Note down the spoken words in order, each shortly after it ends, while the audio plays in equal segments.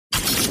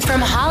From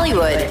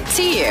Hollywood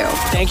to you.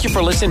 Thank you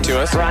for listening to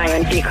us.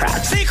 Ryan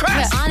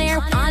Seacrest.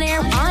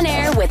 On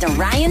air with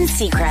Ryan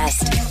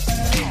Seacrest.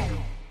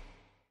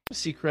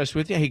 Seacrest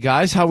with you. Hey,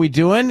 guys, how we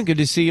doing? Good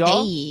to see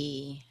y'all.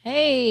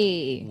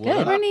 Hey. What Good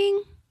up?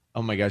 morning.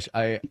 Oh, my gosh.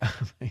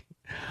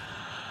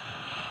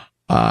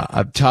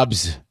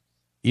 Tubbs,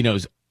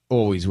 is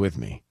always with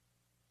me.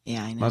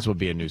 Yeah, I know. Might as well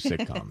be a new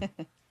sitcom.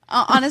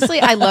 Honestly,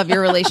 I love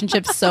your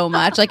relationship so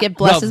much. Like, it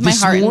blesses my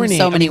heart in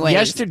so many ways.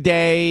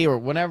 Yesterday or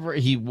whenever,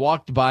 he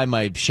walked by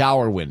my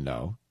shower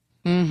window.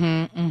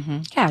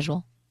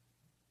 Casual.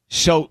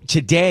 So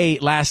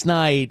last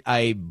night,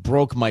 I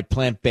broke my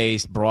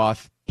plant-based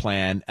broth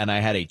plan, and I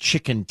had a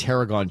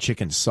tarragon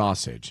chicken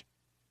sausage,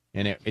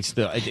 and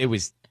it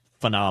was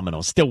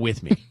phenomenal. Still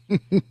with me.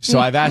 So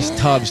I've asked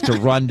Tubbs to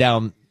run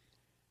down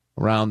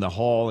around the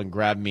hall and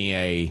grab me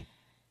a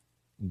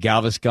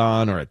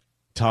Galveston or a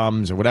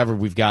Tums or whatever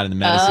we've got in the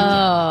medicine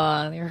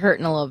cabinet. Oh, you're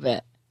hurting a little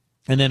bit.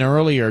 And then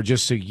earlier,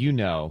 just so you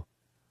know,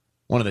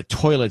 one of the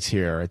toilets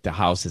here at the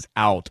house is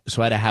out,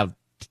 so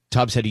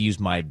Tubbs had to use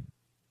my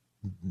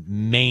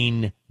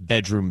main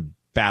bedroom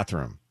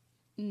bathroom.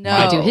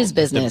 No. Do his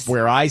business.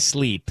 Where I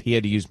sleep, he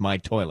had to use my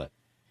toilet.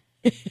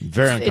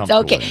 Very It's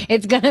uncomfortable. okay.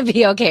 It's going to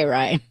be okay,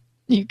 Ryan.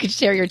 You could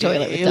share your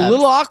toilet with A Tubbs.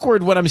 little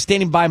awkward when I'm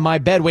standing by my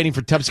bed waiting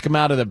for Tubbs to come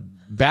out of the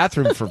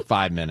bathroom for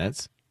 5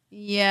 minutes.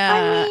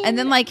 Yeah. And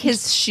then, like,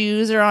 his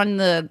shoes are on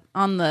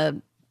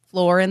the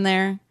floor in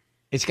there.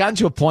 It's gotten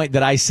to a point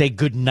that I say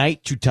good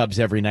night to Tubbs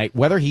every night,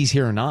 whether he's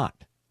here or not.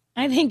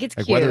 I think it's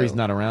Like cute. whether he's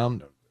not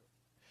around,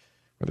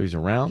 whether he's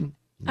around.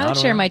 I would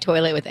share my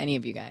toilet with any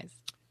of you guys.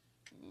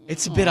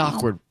 It's a bit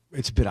awkward.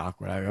 It's a bit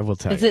awkward. I will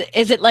tell you.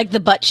 Is it like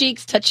the butt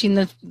cheeks touching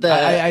the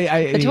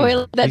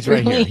toilet? That's he's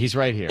right really... here. He's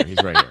right here.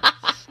 He's right here.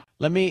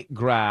 Let me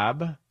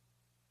grab.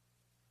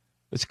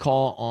 Let's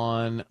call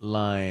on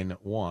line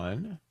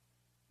 1.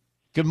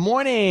 Good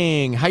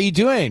morning. How you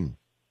doing?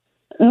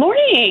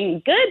 Morning.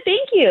 Good,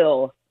 thank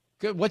you.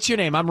 Good. What's your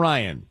name? I'm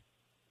Ryan.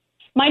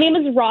 My name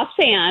is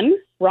Ross-Ann.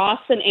 Ross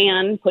and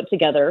Ann put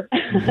together.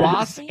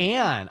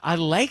 Ross-Ann. I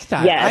like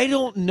that. Yes. I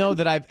don't know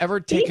that I've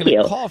ever taken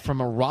a call from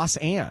a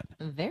Ross-Ann.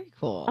 Very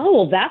cool. Oh,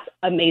 well, that's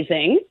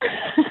amazing.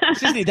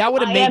 Sydney, that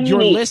would have I made am your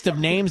neat. list of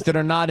names that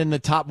are not in the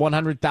top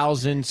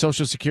 100,000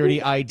 Social Security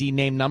ID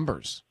name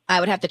numbers. I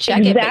would have to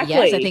check it, but yes,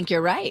 Exactly. I think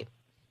you're right.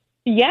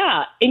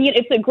 Yeah, and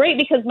it's a great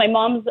because my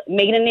mom's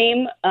maiden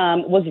name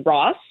was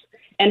Ross,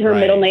 and her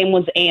Right. middle name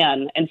was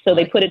Ann, and so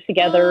they put it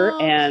together,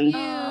 and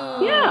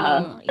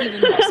yeah.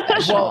 Even more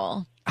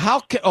special.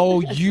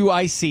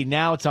 I see.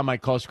 Now it's on my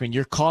call screen.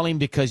 You're calling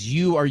because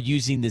you are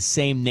using the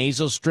same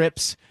nasal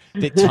strips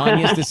that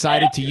Tanya's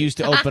decided to use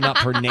to open up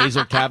her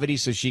nasal cavity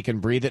so she can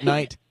breathe at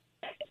night?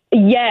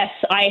 Yes,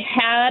 I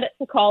had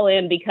to call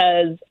in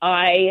because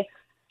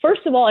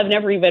first of all, I've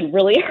never even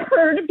really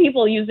heard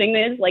people using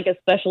this, like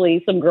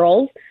especially some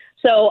girls.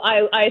 So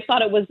I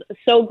thought it was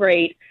so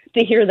great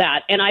to hear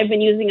that. And I've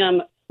been using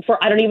them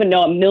for, I don't even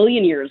know, a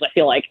million years, I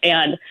feel like.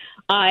 And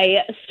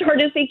I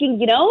started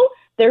thinking,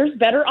 there's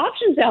better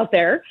options out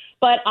there.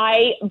 But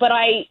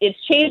it's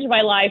changed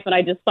my life. And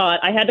I just thought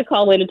I had to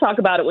call in and talk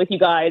about it with you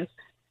guys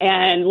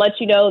and let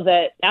you know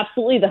that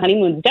absolutely the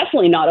honeymoon's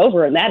definitely not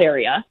over in that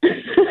area.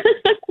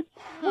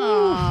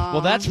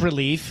 Well, that's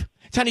relief.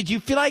 Tanya, do you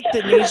feel like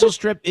the nasal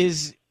strip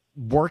is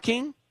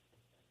working?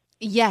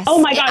 Yes.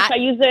 Oh my gosh, I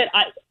use it.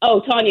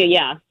 Tanya,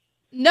 yeah.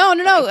 No.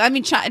 I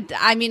mean,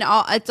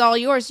 it's all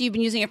yours. You've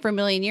been using it for a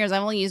million years.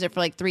 I've only used it for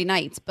like 3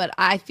 nights, but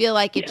I feel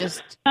like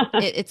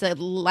it's a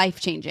life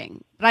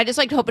changing. But I just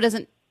hope it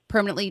doesn't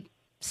permanently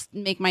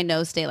make my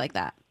nose stay like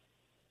that.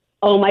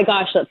 Oh my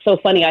gosh, that's so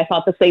funny. I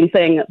thought the same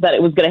thing, that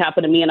it was going to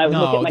happen to me, and I would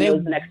look at my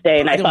nose the next day,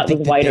 and I thought it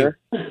was whiter.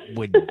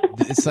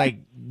 It's like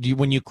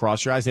when you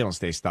cross your eyes, they don't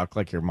stay stuck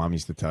like your mom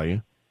used to tell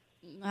you.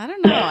 I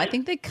don't know. I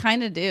think they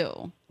kind of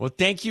do. Well,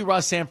 thank you,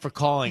 Ross-Ann, for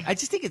calling. I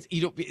just think it's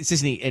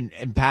Disney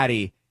and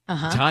Patty,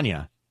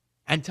 Tanya,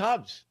 and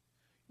Tubbs.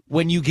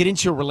 When you get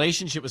into a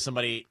relationship with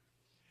somebody,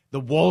 the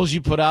walls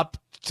you put up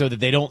so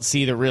that they don't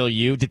see the real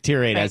you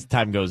deteriorate as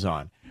time goes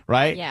on.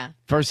 Right? Yeah.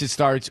 First, it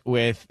starts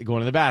with going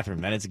to the bathroom.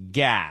 Then it's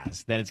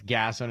gas. Then it's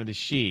gas under the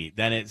sheet.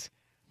 Then it's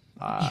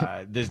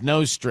there's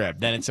nose strip.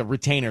 Then it's a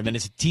retainer. Then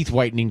it's a teeth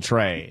whitening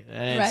tray.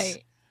 Then it's,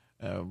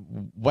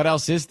 what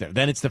else is there?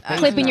 Then it's the face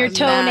clipping your mask.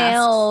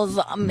 toenails,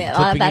 clipping that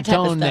your type of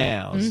stuff.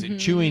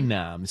 toenails, chewing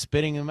them,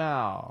 spitting them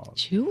out.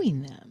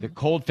 Chewing them. The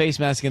cold face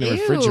mask in the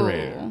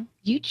refrigerator.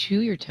 You chew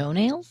your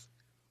toenails?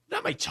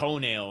 Not my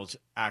toenails,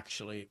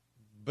 actually,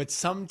 but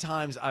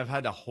sometimes I've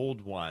had to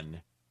hold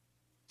one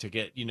to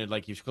get,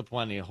 like you clip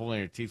one and you hold it in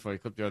your teeth while you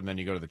clip the other, and then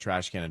you go to the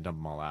trash can and dump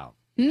them all out.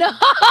 No,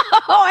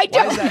 I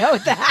don't know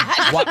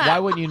that. Why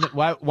wouldn't you?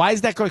 Why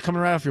is that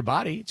coming right off your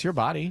body? It's your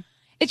body.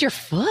 It's your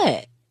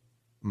foot.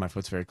 My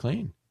foot's very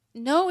clean.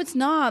 No, it's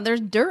not.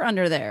 There's dirt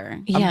under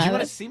there. Do you want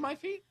to see my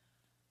feet?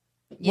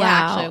 Yeah,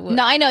 Wow. actually, I would.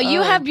 No, I know you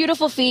Oh. have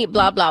beautiful feet,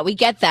 blah, blah. We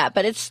get that,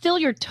 but it's still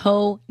your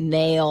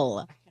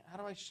toenail. How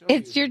do I show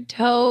It's your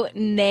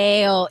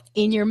toenail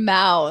in your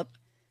mouth.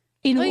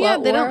 In Oh, what yeah,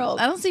 world?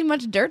 I don't see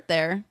much dirt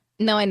there.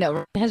 No, I know.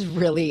 Ryan has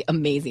really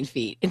amazing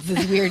feet. It's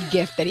this weird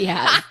gift that he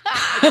has.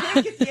 I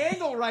can't get the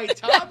angle right,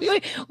 Tom.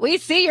 We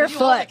see your Can you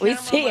hold foot. the We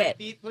camera see on my it.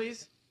 feet,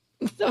 please?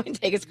 Someone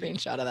take a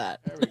screenshot of that.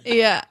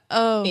 Yeah.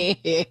 Oh.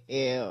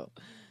 Ew.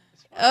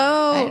 Oh.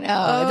 I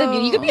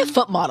know. You could be a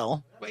foot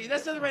model. Wait,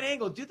 that's not the right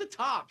angle. Do the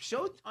top.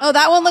 Show. Oh,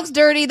 that one looks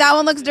dirty. That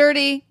one looks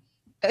dirty.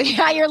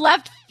 Yeah, your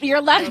left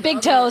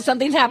big toe.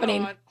 Something's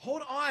happening.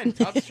 Hold on.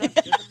 Tom's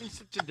being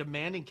such a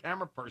demanding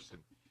camera person.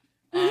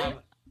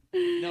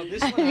 No,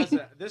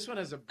 this one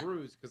has a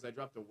bruise because I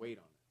dropped a weight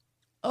on it.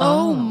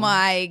 Oh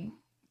my.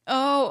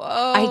 Oh.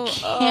 I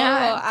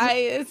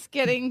can't. It's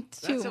getting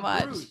too That's a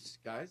much. bruise,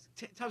 guys.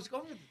 Tom's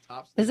going to the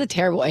top. This is a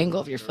terrible angle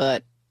of your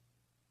foot.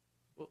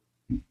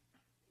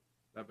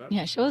 That better?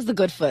 Yeah, show us the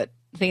good foot.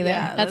 See there?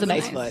 Yeah, That's a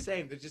nice It's foot. the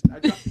same. I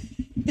dropped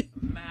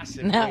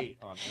massive No. weight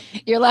on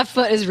it. Your left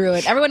foot is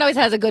ruined. Everyone always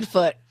has a good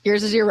foot.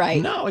 Yours is your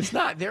right. No, it's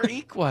not. They're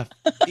equal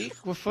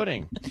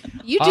footing.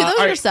 You do those all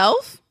right.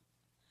 yourself?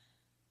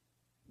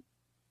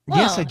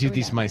 Yes, Well, I do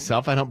these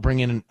myself. I don't bring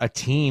in a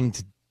team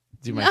to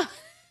do my.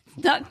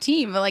 Not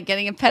team, but like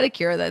getting a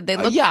pedicure. That they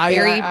look Yeah,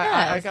 very.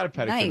 I got a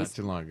pedicure not nice.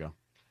 too long ago.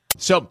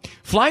 So,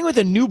 flying with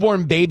a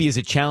newborn baby is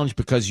a challenge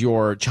because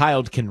your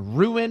child can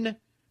ruin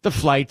the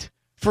flight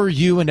for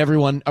you and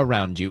everyone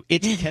around you.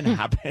 It can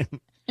happen.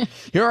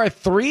 Here are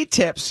 3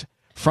 tips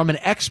from an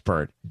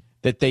expert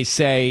that they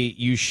say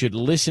you should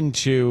listen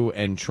to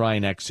and try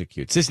and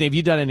execute. Sisney, have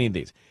you done any of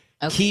these?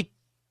 Okay. Keep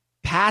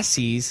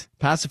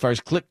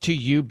pacifiers clipped to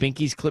you,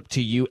 binkies clipped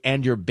to you,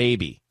 and your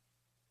baby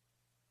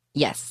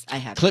Yes, I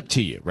have. clipped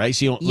to you, right?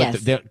 So you don't Yes.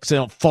 so they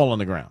don't fall on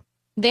the ground.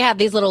 They have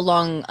these little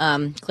long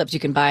clips you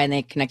can buy, and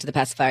they connect to the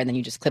pacifier, and then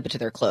you just clip it to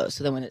their clothes.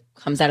 So then when it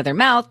comes out of their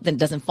mouth, then it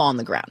doesn't fall on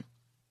the ground.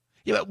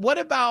 Yeah, but what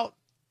about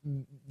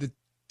the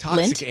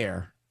toxic Lint?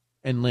 air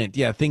and lint?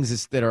 Yeah,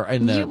 things that are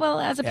in the Well,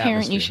 as a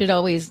parent, you atmosphere. should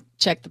always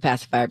check the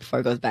pacifier before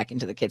it goes back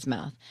into the kid's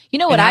mouth. You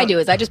know what And I how- do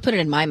is I just put it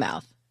in my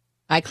mouth.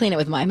 I clean it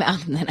with my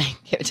mouth, and then I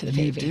give it to the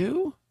You baby.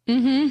 do?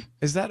 Mm-hmm.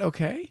 Is that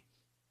okay?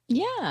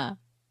 Yeah.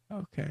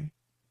 Okay.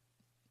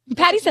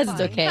 Patty says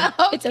it's okay.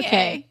 It's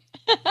okay.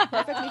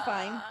 Perfectly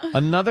fine.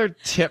 Another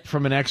tip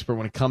from an expert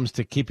when it comes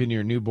to keeping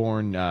your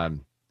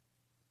newborn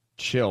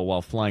chill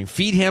while flying: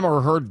 feed him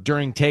or her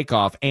during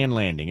takeoff and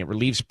landing. It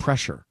relieves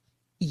pressure.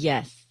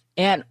 Yes.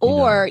 And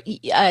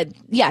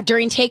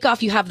during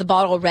takeoff, you have the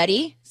bottle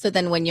ready. So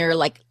then when you're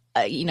like,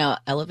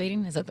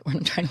 elevating, is that the word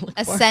I'm trying to look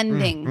for?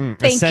 Ascending.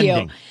 Thank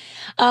Ascending.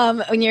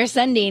 you. When you're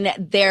ascending,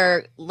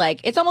 they're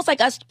like, it's almost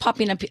like us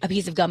popping a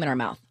piece of gum in our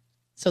mouth.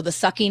 So the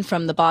sucking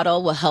from the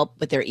bottle will help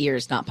with their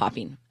ears not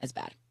popping as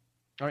bad.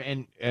 All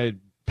right, and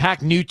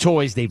pack new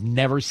toys they've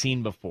never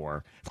seen before.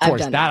 Of I've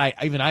course, done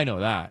I know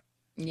that.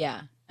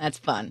 Yeah, that's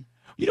fun.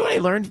 You know what I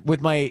learned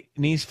with my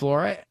niece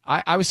Flora?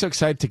 I was so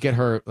excited to get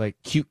her like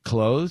cute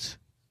clothes,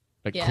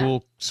 like Yeah.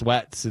 cool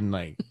sweats and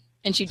like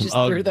And she some just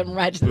Ugg threw them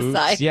right to the boots.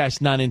 side. Yeah,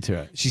 she's not into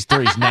it. She's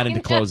 30. She's not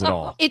into clothes at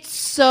all. It's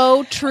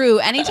so true.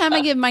 Anytime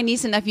I give my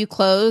niece and nephew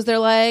clothes, they're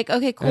like,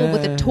 okay, cool.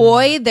 With a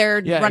toy,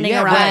 they're running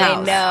yeah, around. right. the I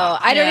house. know.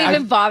 I don't Yeah.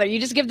 even bother. You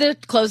just give the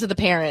clothes to the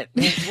parent.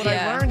 What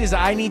I learned is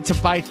I need to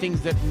buy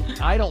things that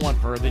I don't want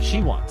for her that she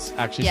wants,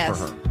 actually, Yes.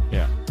 for her.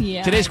 Yeah.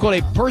 Yeah. Today's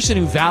quote: a person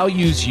who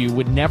values you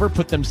would never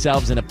put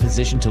themselves in a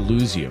position to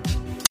lose you.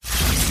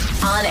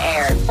 On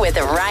air with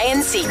Ryan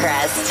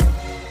Seacrest.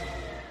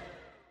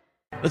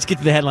 Let's get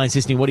to the headlines,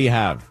 Disney. What do you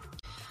have?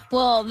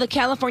 Well, the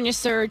California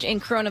surge in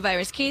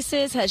coronavirus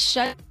cases has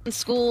shut down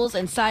schools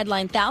and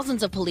sidelined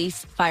thousands of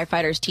police,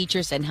 firefighters,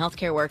 teachers, and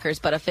healthcare workers,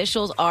 but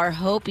officials are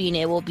hoping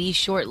it will be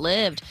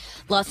short-lived.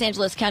 Los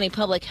Angeles County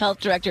Public Health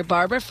Director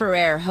Barbara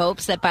Ferrer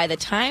hopes that by the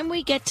time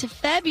we get to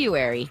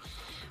February,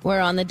 we're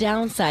on the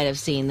downside of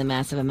seeing the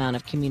massive amount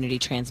of community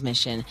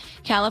transmission.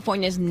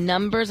 California's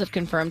numbers of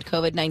confirmed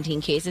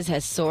COVID-19 cases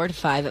has soared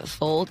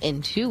 5-fold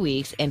in 2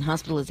 weeks, and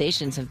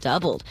hospitalizations have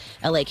doubled.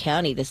 LA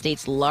County, the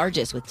state's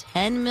largest with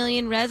 10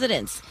 million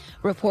residents,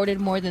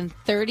 reported more than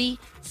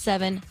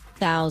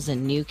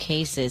 37,000 new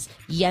cases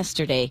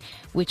yesterday,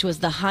 which was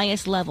the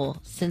highest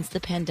level since the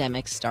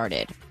pandemic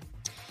started.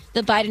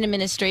 The Biden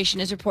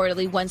administration is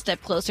reportedly one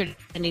step closer to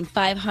sending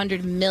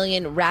 500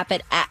 million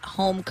rapid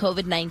at-home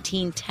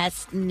COVID-19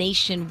 tests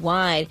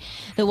nationwide.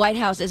 The White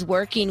House is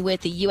working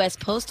with the U.S.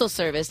 Postal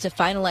Service to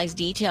finalize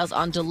details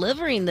on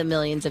delivering the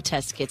millions of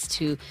test kits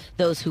to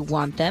those who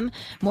want them.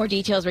 More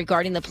details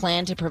regarding the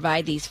plan to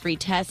provide these free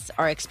tests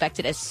are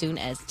expected as soon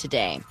as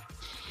today.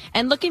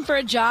 And looking for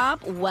a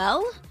job?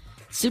 Well,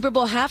 Super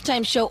Bowl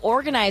halftime show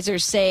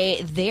organizers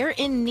say they're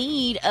in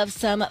need of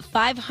some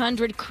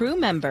 500 crew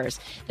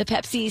members. The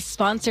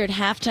Pepsi-sponsored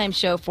halftime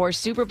show for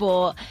Super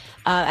Bowl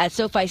at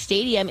SoFi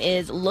Stadium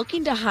is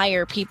looking to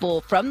hire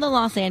people from the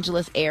Los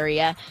Angeles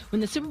area. When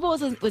the Super Bowl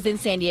was in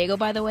San Diego,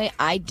 by the way,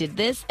 I did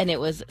this, and it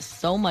was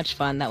so much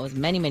fun. That was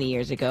many, many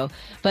years ago.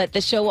 But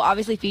the show will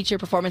obviously feature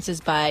performances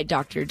by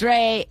Dr.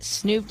 Dre,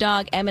 Snoop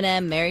Dogg,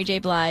 Eminem, Mary J.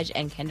 Blige,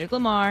 and Kendrick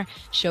Lamar.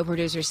 Show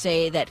producers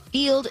say that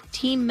field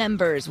team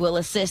members will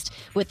assist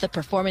with the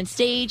performance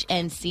stage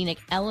and scenic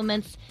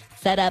elements.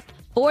 set up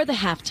for the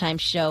halftime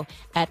show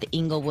at the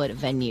Inglewood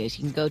venues.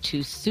 You can go to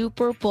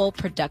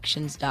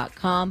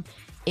superbowlproductions.com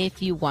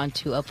if you want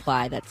to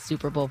apply. That's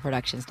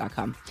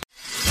superbowlproductions.com.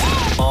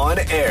 On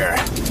Air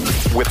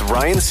with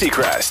Ryan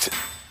Seacrest.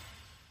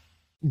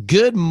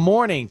 Good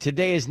morning.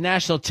 Today is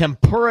National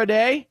Tempura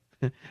Day.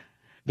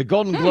 The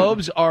Golden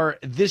Globes are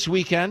this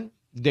weekend.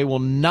 They will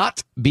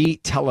not be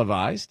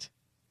televised.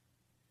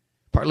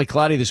 Partly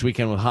cloudy this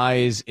weekend with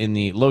highs in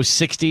the low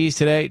 60s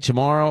today.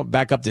 Tomorrow,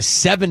 back up to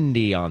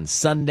 70 on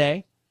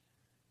Sunday.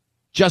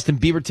 Justin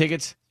Bieber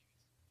tickets,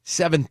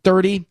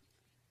 7:30.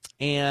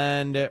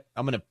 And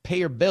I'm going to pay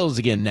your bills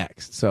again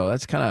next. So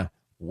that's kind of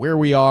where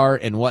we are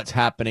and what's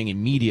happening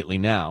immediately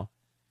now.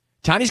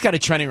 Tanya's got a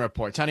trending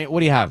report. Tanya, what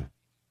do you have?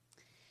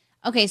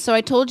 Okay, so I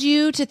told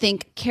you to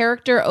think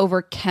character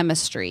over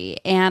chemistry.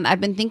 And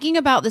I've been thinking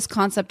about this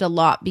concept a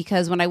lot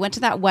because when I went to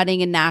that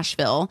wedding in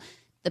Nashville,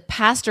 the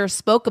pastor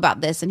spoke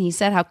about this and he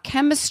said how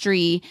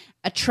chemistry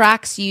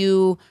attracts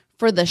you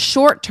for the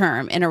short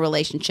term in a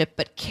relationship,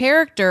 but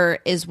character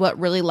is what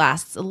really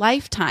lasts a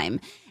lifetime.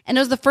 And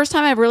it was the first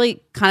time I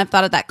really kind of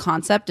thought of that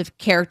concept of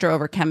character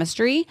over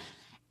chemistry.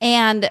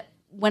 And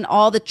when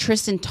all the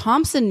Tristan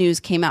Thompson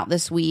news came out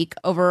this week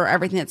over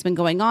everything that's been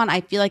going on,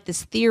 I feel like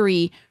this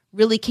theory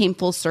really came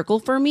full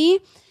circle for me.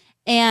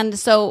 And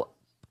so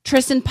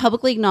Tristan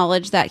publicly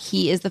acknowledged that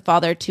he is the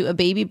father to a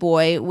baby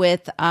boy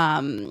with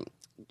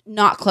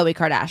not Khloe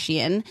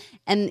Kardashian.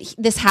 And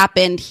this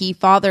happened. He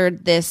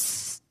fathered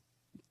this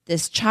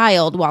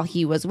child while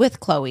he was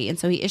with Khloe. And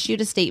so he issued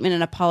a statement,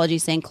 an apology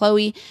saying,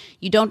 Khloe,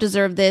 you don't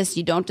deserve this.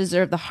 You don't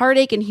deserve the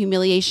heartache and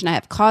humiliation I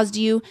have caused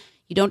you.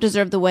 You don't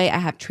deserve the way I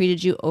have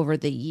treated you over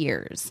the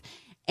years.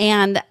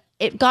 And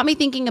it got me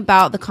thinking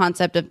about the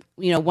concept of,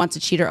 once a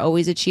cheater,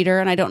 always a cheater.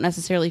 And I don't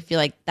necessarily feel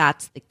like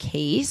that's the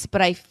case,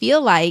 but I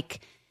feel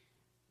like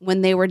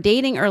when they were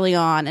dating early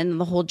on and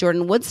the whole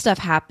Jordan Woods stuff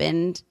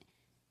happened,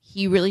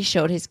 he really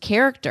showed his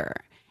character.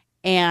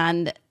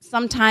 And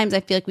sometimes I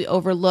feel like we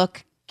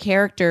overlook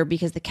character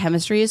because the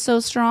chemistry is so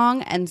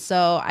strong. And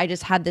so I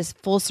just had this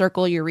full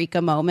circle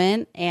eureka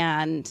moment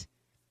and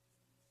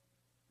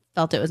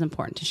felt it was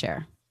important to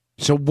share.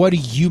 So what do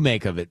you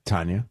make of it,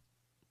 Tanya?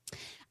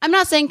 I'm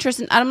not saying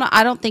Tristan,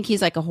 I don't think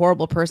he's like a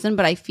horrible person,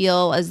 but I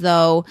feel as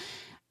though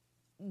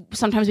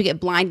sometimes we get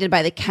blinded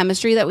by the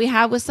chemistry that we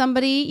have with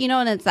somebody,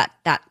 and it's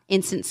that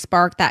instant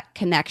spark, that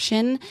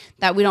connection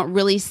that we don't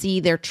really see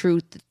their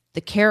truth,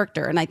 the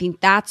character. And I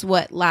think that's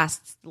what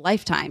lasts a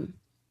lifetime.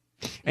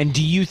 And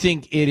do you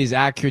think it is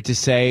accurate to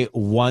say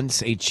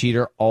once a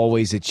cheater,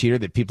 always a cheater,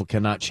 that people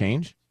cannot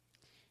change?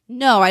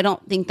 No, I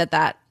don't think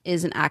that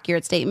is an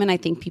accurate statement. I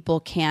think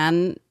people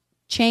can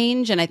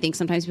change, and I think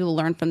sometimes people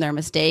learn from their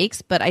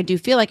mistakes, but I do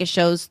feel like it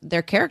shows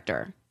their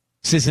character.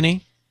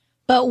 Sisanie?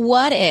 But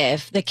what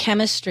if the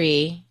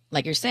chemistry,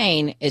 like you're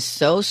saying, is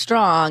so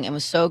strong and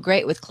was so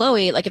great with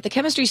Khloe? Like, if the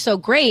chemistry is so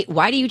great,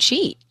 why do you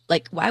cheat?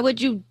 Like, why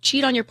would you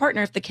cheat on your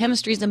partner if the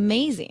chemistry is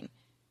amazing?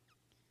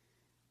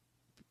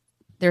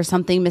 There's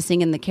something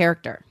missing in the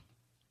character.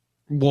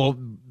 Well,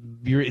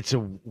 it's a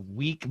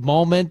weak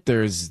moment.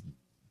 There's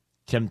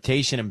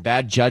temptation and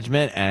bad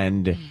judgment.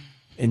 And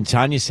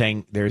Tanya's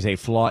saying there's a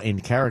flaw in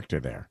character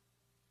there.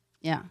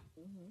 Yeah.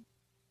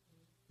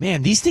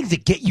 Man, these things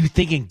that get you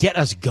thinking, get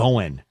us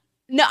going.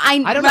 No, I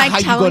don't know how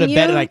you go to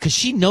bed at night because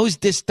she knows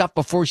this stuff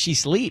before she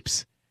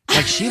sleeps.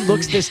 Like, she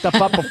looks this stuff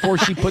up before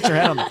she puts her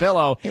head on the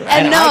pillow.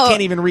 And I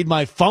can't even read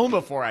my phone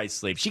before I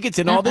sleep. She gets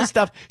in all this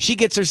stuff. She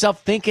gets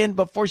herself thinking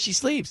before she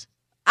sleeps.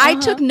 I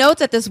took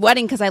notes at this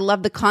wedding because I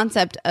love the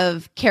concept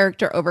of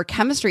character over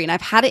chemistry. And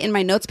I've had it in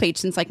my notes page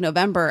since like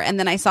November. And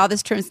then I saw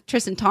this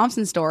Tristan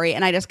Thompson story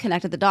and I just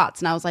connected the dots.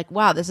 And I was like,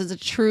 wow, this is a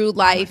true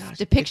life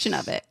depiction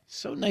of it.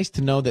 So nice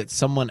to know that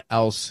someone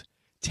else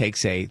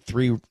takes a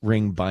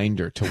 3-ring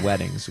binder to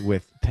weddings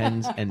with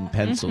pens and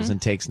pencils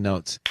and takes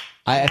notes.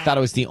 I thought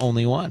I was the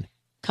only one.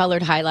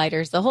 Colored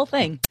highlighters, the whole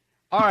thing.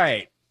 All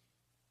right.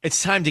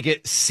 It's time to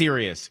get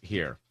serious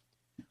here.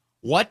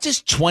 What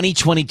does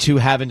 2022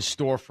 have in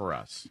store for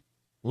us?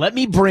 Let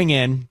me bring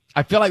in,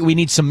 I feel like we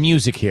need some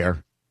music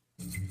here.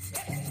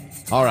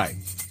 All right.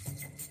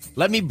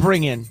 Let me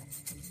bring in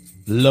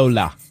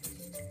Lola.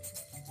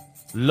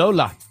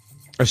 Lola,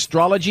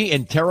 astrology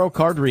and tarot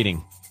card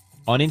reading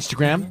on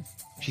Instagram.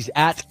 She's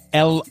at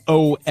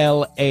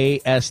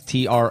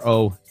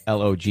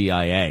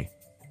LOLASTROLOGIA.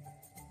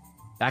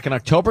 Back in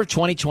October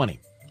 2020,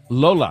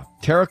 Lola,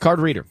 tarot card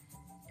reader.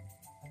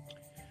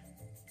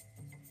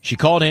 She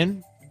called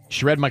in.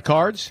 She read my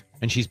cards,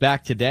 and she's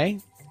back today.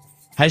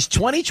 Has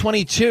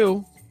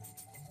 2022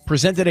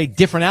 presented a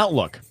different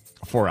outlook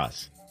for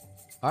us?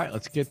 All right,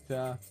 let's get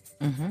Lola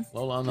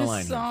on the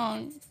line.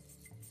 Song.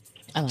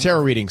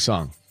 Tarot reading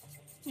song.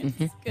 One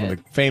of the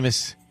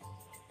famous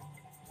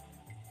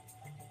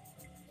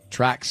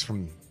tracks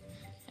from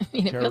I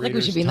mean, it feels like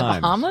we should be in the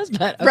Bahamas,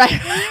 but okay.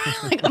 Right.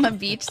 Like on the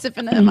beach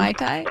sipping a Mai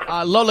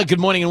Tai. Lola, good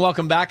morning and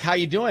welcome back. How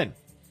you doing?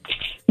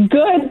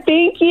 Good,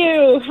 thank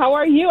you. How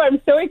are you? I'm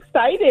so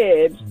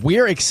excited.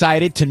 We're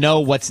excited to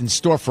know what's in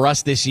store for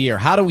us this year.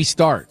 How do we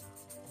start?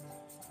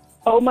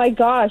 Oh my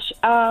gosh.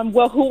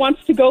 Well, who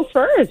wants to go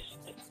first?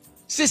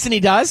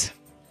 Sissany does.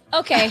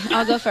 Okay,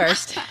 I'll go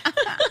first.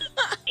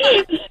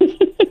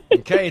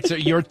 Okay,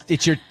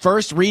 it's your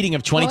first reading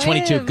of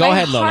 2022. Boy, Go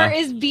ahead, My Lola. heart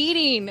is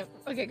beating.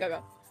 Okay,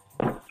 go.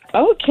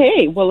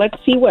 Okay, well, let's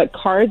see what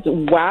cards.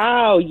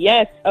 Wow,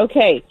 yes.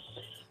 Okay.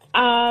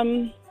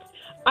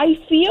 I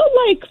feel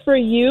like for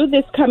you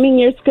this coming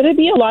year, it's going to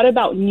be a lot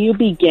about new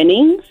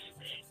beginnings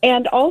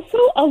and also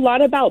a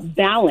lot about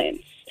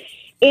balance.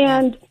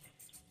 And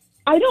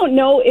I don't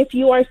know if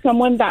you are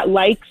someone that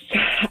likes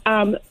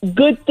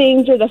good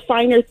things or the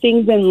finer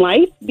things in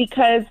life,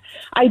 because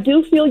I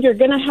do feel you're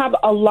going to have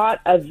a lot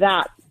of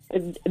that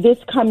this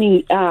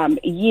coming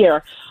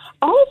year.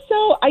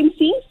 Also, I'm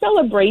seeing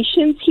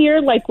celebrations here,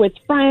 like with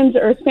friends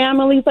or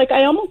families. Like,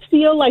 I almost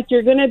feel like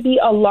you're going to be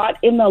a lot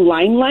in the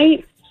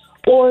limelight,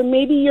 or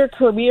maybe your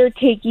career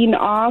taking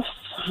off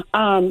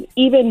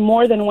even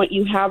more than what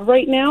you have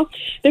right now.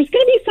 There's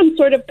going to be some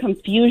sort of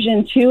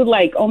confusion too,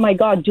 like, oh my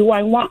God, do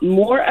I want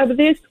more of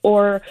this,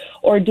 or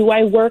do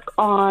I work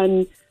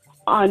on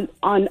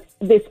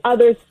this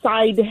other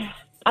side?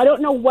 I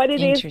don't know what it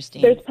is.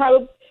 Interesting. There's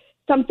probably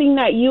something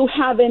that you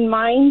have in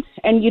mind,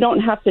 and you don't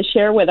have to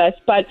share with us,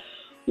 but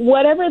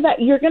whatever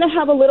that, you're going to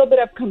have a little bit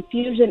of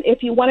confusion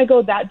if you want to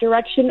go that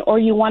direction, or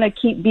you want to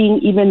keep being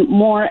even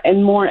more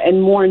and more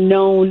and more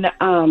known.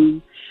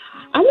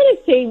 I'm going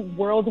to say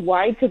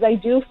worldwide, because I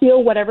do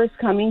feel whatever's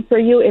coming for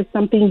you is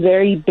something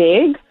very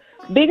big,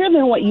 bigger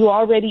than what you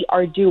already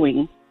are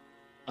doing.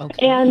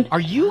 Okay. And Are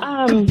you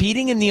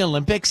competing in the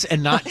Olympics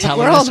and not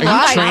telling us? Are you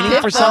Worldwide.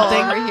 training for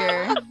something? Over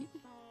here.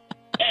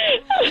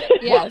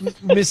 Yes.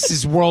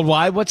 Mrs.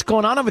 Worldwide, what's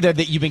going on over there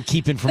that you've been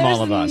keeping from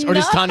all of us? Or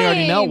does Tanya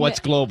already know nothing. what's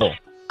global?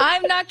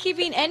 I'm not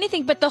keeping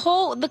anything, but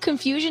the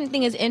confusion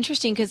thing is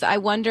interesting, because I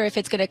wonder if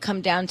it's going to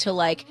come down to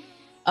like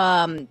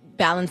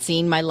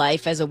balancing my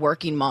life as a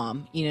working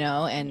mom,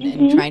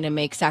 and trying to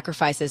make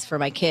sacrifices for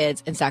my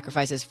kids and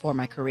sacrifices for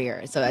my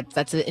career. So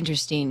that's an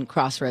interesting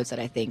crossroads that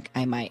I think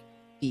I might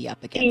be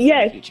up against in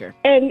the future.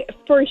 And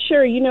for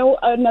sure,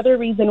 another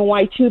reason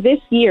why too this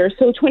year,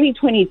 so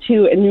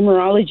 2022 in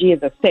numerology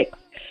is a 6.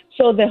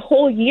 So the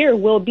whole year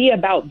will be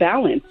about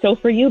balance. So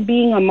for you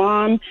being a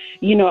mom,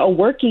 a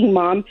working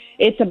mom,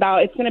 it's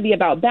going to be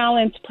about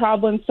balance,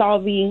 problem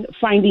solving,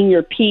 finding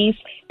your peace,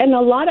 and a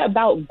lot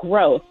about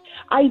growth.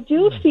 I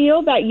do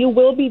feel that you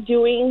will be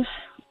doing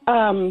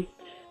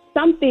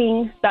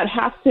something that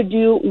has to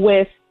do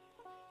with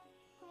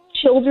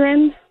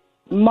children,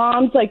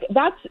 moms. Like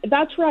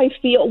that's where I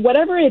feel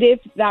whatever it is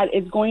that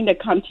is going to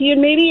come to you.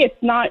 And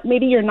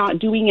maybe you're not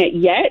doing it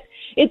yet.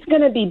 It's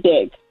going to be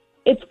big.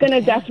 It's going to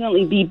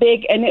definitely be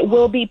big, and it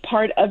will be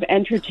part of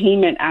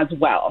entertainment as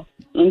well.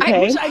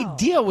 Okay. Whose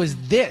idea was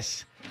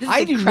this?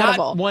 I do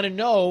incredible. not want to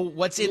know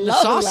what's in the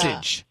Lola.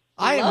 sausage.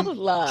 I am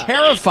Lola.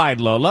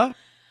 terrified, Lola.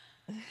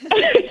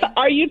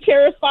 Are you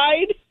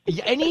terrified?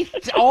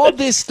 All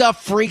this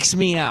stuff freaks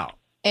me out.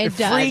 It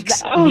does.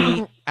 Freaks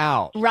me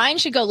out. Ryan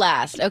should go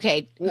last.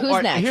 Okay, who's All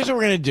right, next? Here's what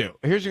we're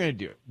gonna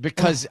do.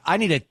 Because I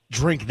need to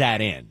drink that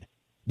in.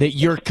 That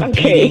you're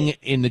competing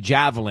in the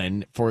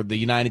javelin for the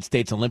United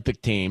States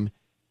Olympic team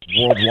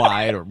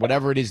worldwide, or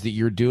whatever it is that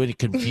you're doing,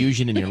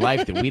 confusion in your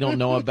life that we don't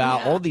know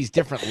about, all these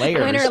different layers.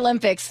 Winter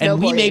Olympics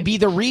And we may snowboarding. be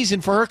the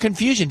reason for her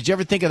confusion. Did you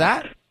ever think of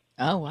that?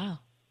 Oh, wow.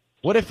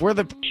 What if we're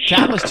the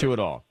catalyst to it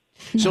all?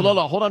 So,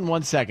 Lola, hold on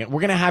one second.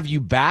 We're going to have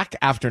you back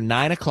after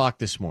 9 o'clock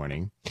this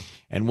morning,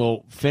 and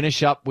we'll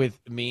finish up with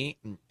me,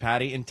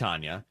 Patty, and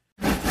Tanya.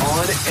 On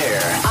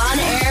air. On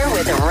air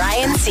with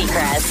Ryan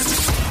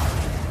Seacrest.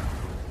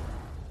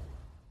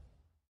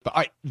 But,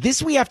 all right,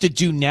 this we have to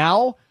do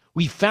now.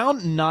 We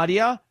found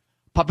Nadia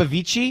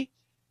Popovici.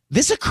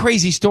 This is a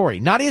crazy story.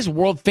 Nadia is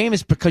world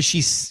famous because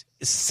she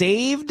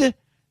saved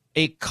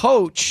a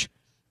coach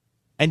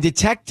and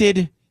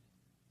detected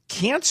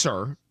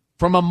cancer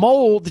from a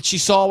mole that she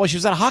saw while she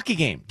was at a hockey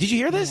game. Did you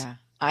hear this? Yeah.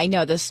 I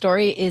know. The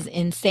story is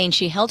insane.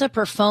 She held up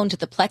her phone to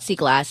the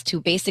plexiglass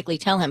to basically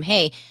tell him,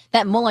 hey,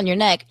 that mole on your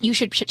neck, you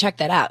should check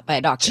that out by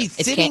a doctor. She's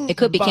sitting it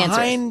could be behind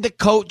cancerous. the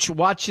coach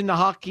watching the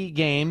hockey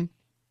game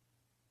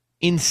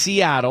in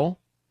Seattle,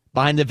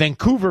 behind the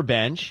Vancouver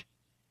bench,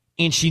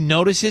 and she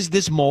notices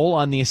this mole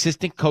on the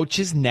assistant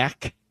coach's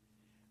neck,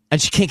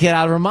 and she can't get it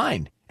out of her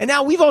mind. And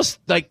now we've all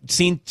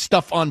seen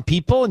stuff on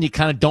people, and you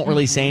kind of don't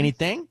really say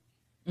anything.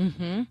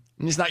 Mm-hmm. And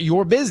it's not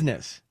your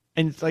business,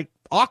 and it's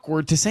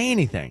awkward to say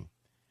anything.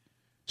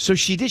 So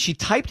she did. She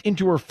typed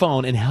into her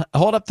phone and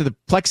held up to the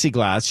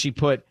plexiglass. She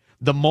put,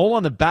 "The mole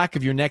on the back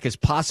of your neck is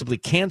possibly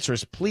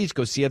cancerous. Please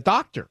go see a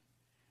doctor."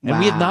 And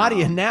we had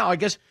Nadia now. I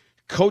guess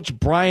Coach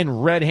Brian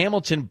Red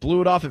Hamilton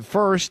blew it off at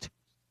first.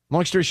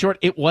 Long story short,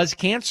 it was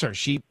cancer.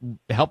 She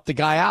helped the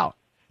guy out.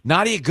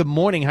 Nadia, good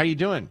morning. How you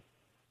doing?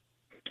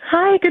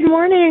 Hi, good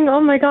morning.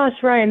 Oh my gosh,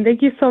 Ryan,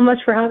 thank you so much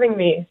for having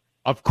me.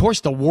 Of course,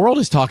 the world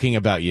is talking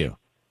about you.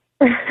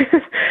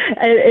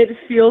 It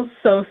feels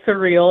so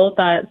surreal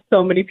that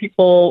so many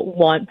people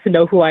want to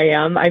know who I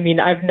am. I mean,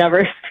 I've never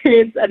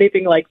experienced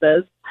anything like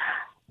this.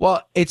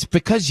 Well, it's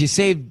because you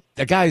saved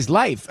a guy's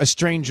life, a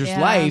stranger's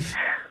life.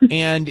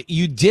 And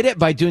you did it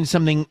by doing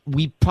something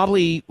we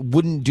probably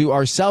wouldn't do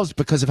ourselves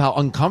because of how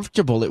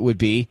uncomfortable it would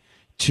be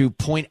to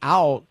point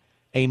out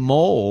a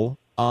mole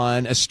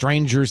on a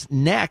stranger's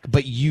neck.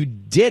 But you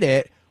did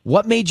it.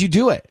 What made you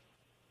do it?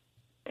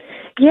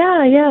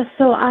 Yeah.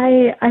 So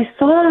I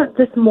saw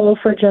this mole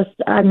for just,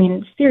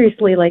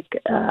 seriously,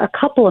 like a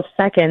couple of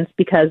seconds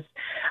because,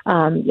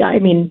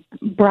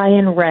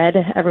 Brian Red,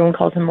 everyone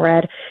calls him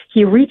Red,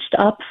 he reached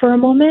up for a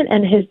moment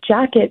and his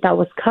jacket that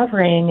was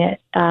covering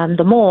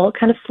the mole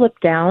kind of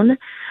slipped down.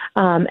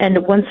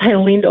 And once I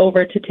leaned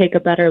over to take a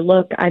better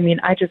look, I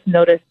just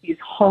noticed these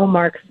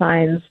hallmark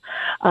signs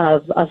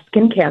of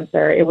skin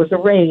cancer. It was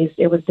erased,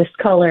 it was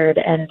discolored,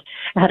 and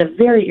it had a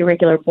very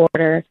irregular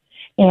border.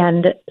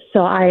 And so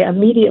I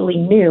immediately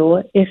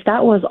knew if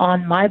that was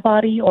on my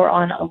body or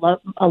on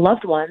a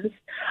loved one's,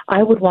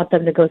 I would want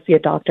them to go see a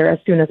doctor as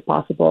soon as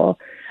possible.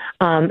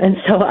 And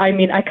so,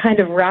 I kind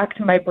of racked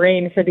my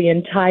brain for the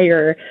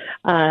entire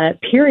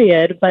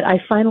period, but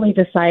I finally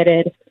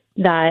decided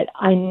that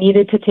I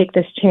needed to take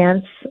this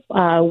chance.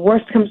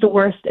 Worst comes to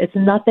worst, it's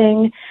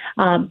nothing,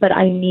 but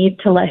I need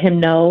to let him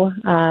know,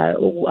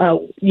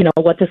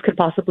 what this could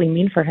possibly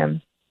mean for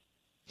him.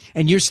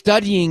 And you're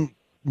studying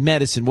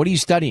medicine. What are you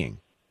studying?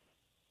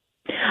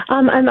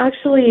 I'm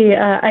actually,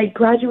 I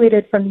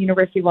graduated from the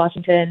University of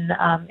Washington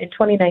in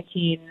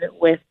 2019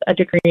 with a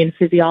degree in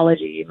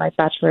physiology, my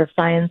Bachelor of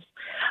Science.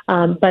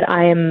 But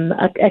I am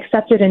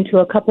accepted into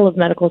a couple of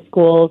medical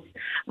schools.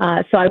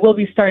 So I will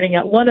be starting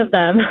at one of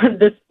them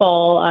this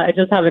fall. I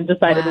just haven't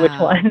decided which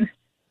one.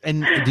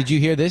 And did you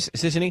hear this,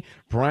 Sissany?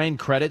 Brian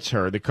credits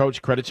her, the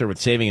coach credits her with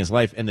saving his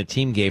life, and the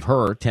team gave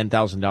her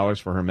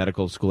 $10,000 for her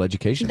medical school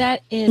education.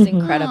 That is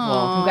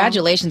incredible.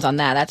 Congratulations on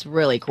that. That's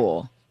really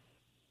cool.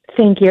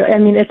 Thank you.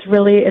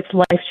 It's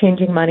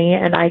life-changing money,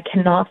 and I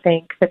cannot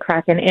thank the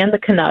Kraken and the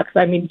Canucks.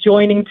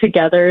 Joining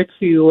together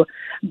to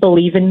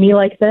believe in me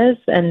like this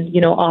and,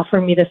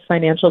 offer me this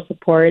financial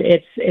support,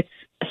 it's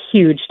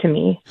huge to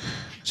me.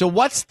 So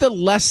what's the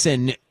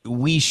lesson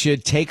we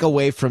should take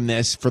away from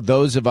this for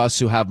those of us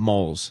who have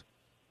moles?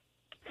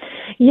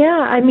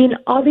 Yeah,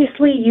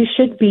 obviously you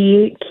should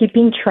be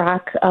keeping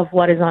track of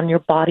what is on your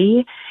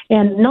body,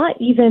 and not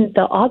even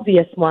the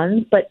obvious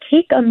ones, but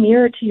take a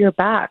mirror to your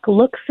back,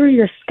 look through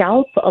your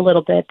scalp a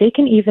little bit. They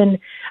can even,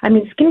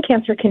 skin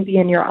cancer can be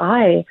in your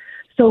eye.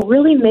 So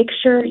really make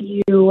sure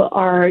you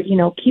are,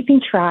 keeping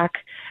track,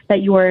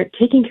 that you are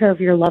taking care of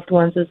your loved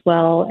ones as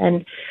well.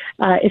 And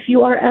if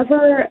you are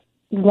ever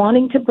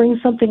wanting to bring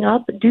something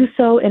up, do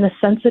so in a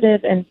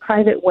sensitive and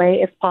private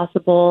way if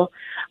possible.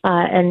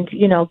 And,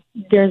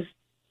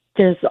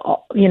 there's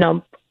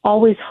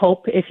always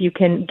hope if you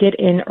can get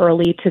in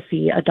early to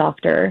see a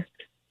doctor.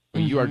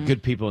 Well, you are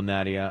good people,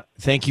 Nadia.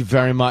 Thank you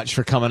very much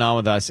for coming on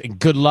with us, and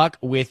good luck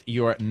with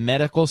your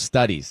medical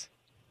studies.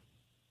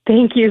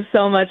 Thank you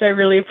so much. I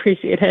really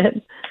appreciate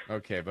it.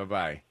 Okay,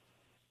 bye-bye.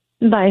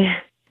 Bye.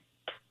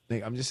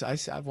 I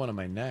have one on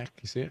my neck.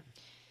 You see it?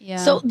 Yeah.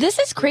 So this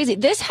is crazy.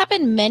 This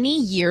happened many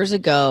years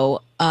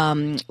ago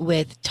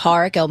with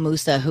Tariq El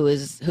Moussa, who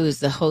is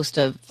the host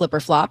of Flip or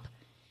Flop,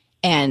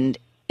 and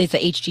it's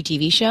an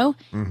HGTV show.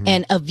 Mm-hmm.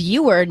 And a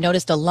viewer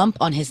noticed a lump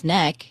on his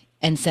neck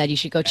and said, "You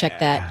should go check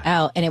that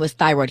out." And it was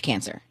thyroid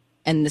cancer.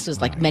 And this was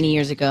many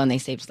years ago, and they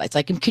saved his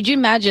life. Could you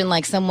imagine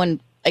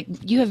someone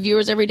you have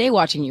viewers every day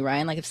watching you,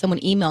 Ryan? If someone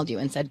emailed you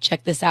and said,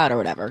 "Check this out" or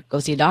whatever, go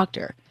see a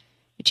doctor.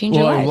 Change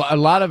your life. A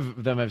lot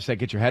of them have said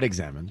get your head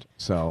examined.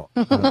 So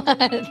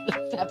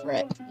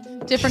separate,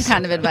 different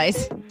kind of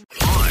advice.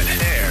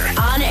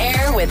 On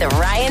air with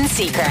Ryan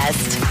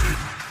Seacrest.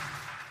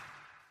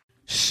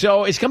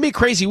 So it's going to be a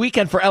crazy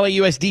weekend for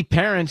LAUSD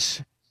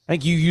parents. I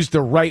think you used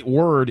the right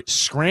word,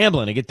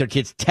 scrambling to get their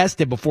kids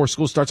tested before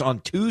school starts on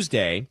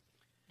Tuesday.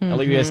 Mm-hmm.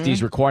 LAUSD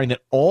is requiring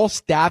that all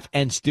staff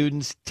and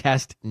students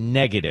test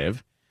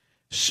negative.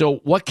 So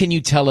what can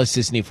you tell us,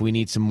 Sisney, if we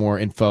need some more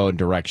info and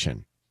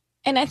direction?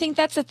 And I think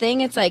that's the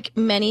thing. It's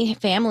many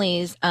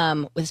families,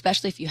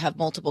 especially if you have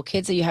multiple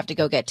kids that you have to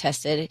go get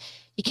tested,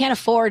 you can't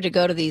afford to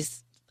go to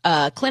these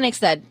clinics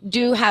that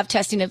do have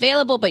testing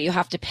available, but you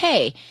have to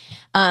pay.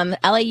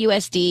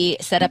 LAUSD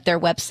set up their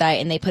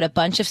website, and they put a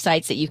bunch of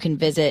sites that you can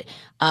visit.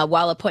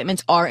 While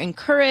appointments are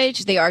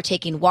encouraged, they are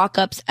taking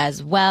walk-ups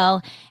as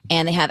well,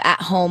 and they have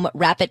at-home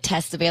rapid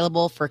tests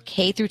available for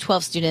K through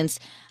 12 students,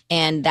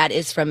 and that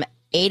is from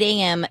 8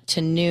 a.m. to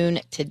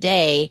noon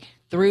today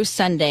through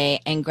Sunday,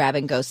 and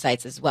grab-and-go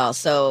sites as well.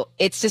 So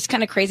it's just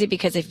kind of crazy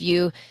because if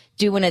you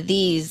do one of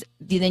these,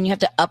 then you have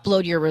to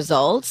upload your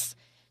results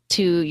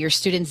to your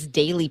student's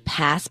daily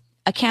pass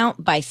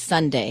account by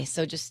Sunday.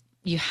 So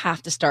you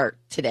have to start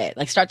today,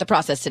 start the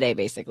process today,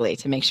 basically,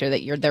 to make sure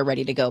that they're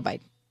ready to go by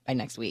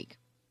next week.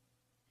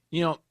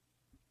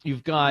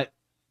 You've got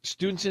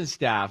students and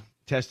staff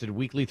tested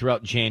weekly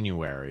throughout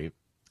January.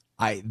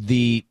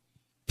 The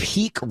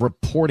peak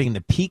reporting, the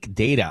peak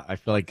data, I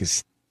feel like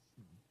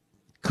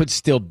could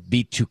still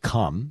be to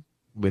come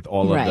with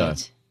all of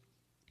the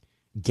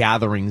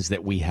gatherings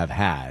that we have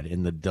had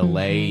and the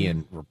delay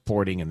in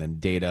reporting and then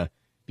data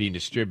being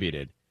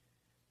distributed.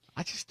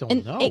 I just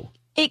don't know.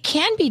 It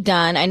can be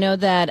done. I know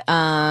that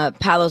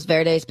Palos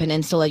Verdes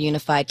Peninsula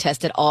Unified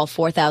tested all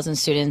 4,000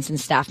 students and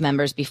staff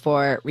members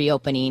before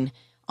reopening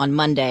on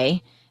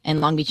Monday.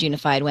 And Long Beach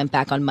Unified went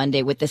back on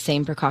Monday with the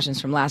same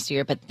precautions from last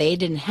year, but they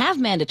didn't have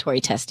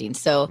mandatory testing.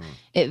 So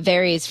it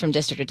varies from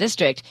district to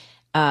district.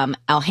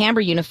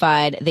 Alhambra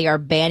Unified, they are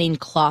banning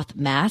cloth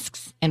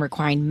masks and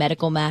requiring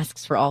medical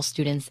masks for all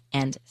students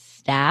and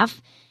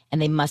staff.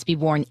 And they must be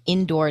worn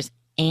indoors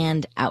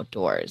and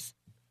outdoors.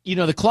 You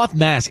know, the cloth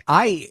mask,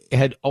 I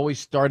had always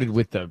started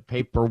with the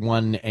paper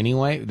one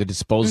anyway, the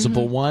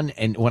disposable one.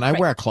 And when I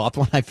wear a cloth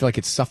one, I feel like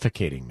it's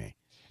suffocating me.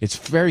 It's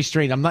very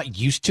strange. I'm not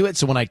used to it.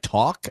 So when I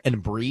talk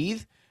and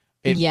breathe,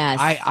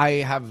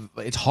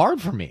 it's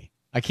hard for me.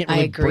 I can't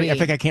really breathe. I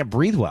think I can't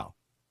breathe well.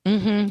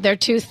 They're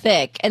too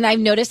thick. And I've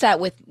noticed that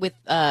with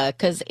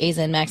because Aza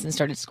and Maxon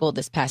started school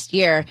this past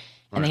year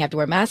and they have to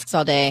wear masks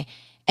all day.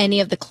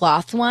 Any of the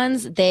cloth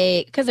ones,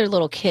 because they're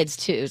little kids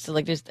too, so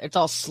like it's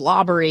all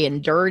slobbery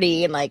and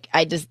dirty, and like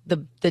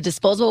the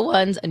disposable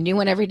ones, a new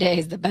one every day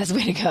is the best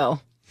way to go.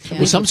 Yeah,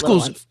 well, some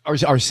schools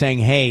are saying,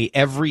 hey,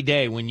 every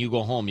day when you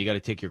go home, you got to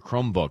take your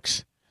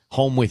Chromebooks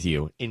home with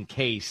you in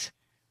case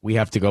we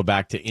have to go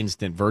back to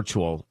instant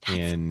virtual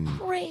in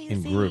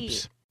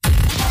groups.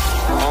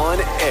 On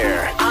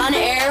air. On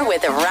air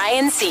with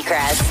Ryan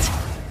Seacrest.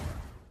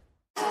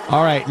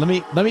 All right, let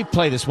me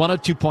play this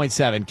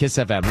 102.7 Kiss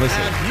FM.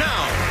 Listen. And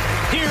now,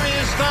 here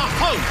is the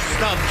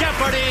host of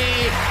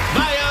Jeopardy,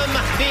 Mayim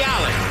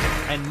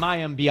Bialik. And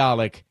Mayim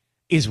Bialik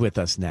is with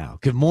us now.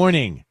 Good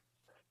morning.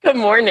 Good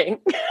morning.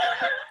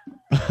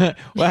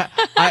 Well,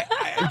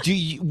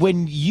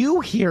 when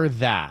you hear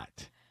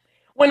that,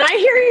 when I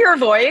hear your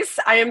voice,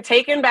 I am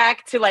taken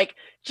back to like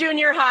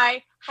junior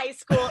high, high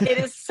school. It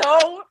is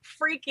so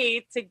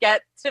freaky to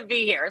get to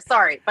be here.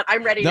 Sorry, but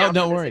I'm ready now.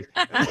 No worries.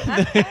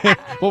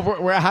 Well,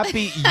 we're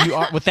happy you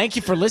are. Well, thank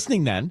you for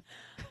listening then.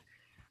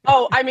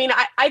 Oh, I mean,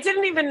 I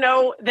didn't even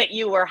know that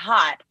you were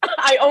hot.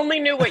 I only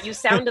knew what you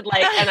sounded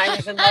like, and I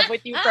was in love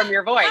with you from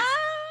your voice.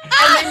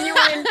 And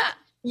then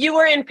you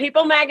were in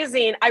People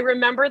magazine. I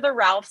remember the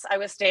Ralphs I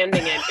was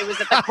standing in. It was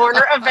at the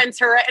corner of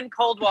Ventura and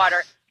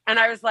Coldwater. And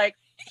I was like,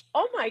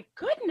 oh my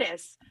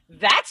goodness,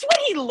 that's what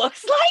he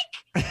looks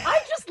like? I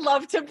just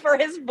loved him for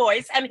his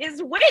voice and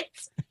his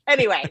wit.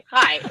 Anyway,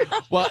 hi.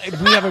 Well,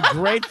 we have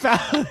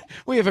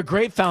a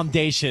great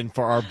foundation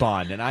for our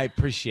bond, and I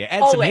appreciate it.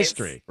 And Always. Some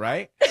history,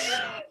 right?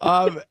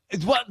 Well,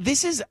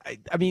 this is,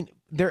 I mean,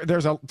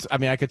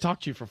 I could talk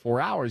to you for 4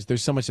 hours.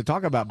 There's so much to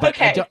talk about, but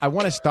okay. I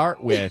want to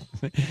start with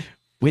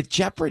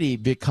Jeopardy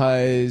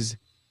because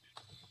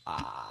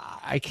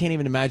I can't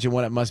even imagine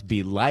what it must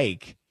be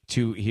like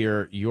to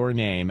hear your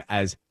name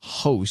as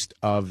host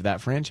of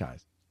that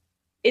franchise.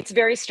 It's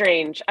very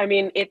strange. I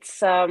mean, it's,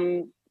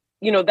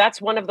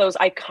 that's one of those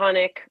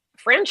iconic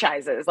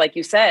franchises, like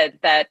you said,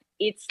 that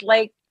it's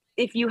like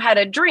if you had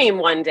a dream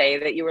one day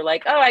that you were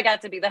like, oh, I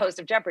got to be the host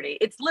of Jeopardy.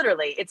 It's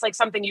like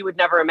something you would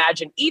never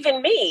imagine.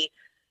 Even me,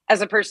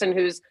 as a person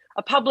who's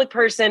a public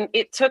person,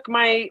 it took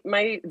my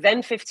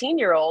then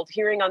 15-year-old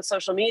hearing on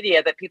social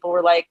media that people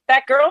were like,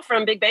 that girl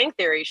from Big Bang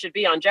Theory should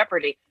be on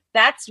Jeopardy.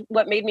 That's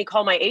what made me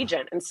call my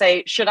agent and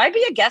say, should I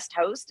be a guest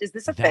host? Is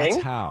this a thing?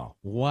 That's how.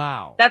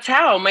 Wow. That's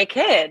how, my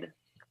kid.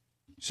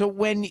 So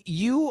when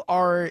you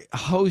are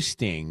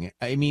hosting,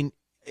 I mean,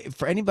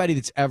 for anybody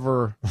that's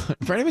ever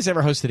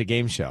hosted a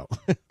game show,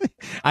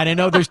 and I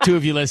know there's two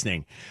of you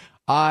listening,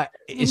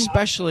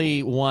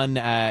 especially one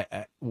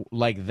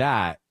like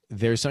that,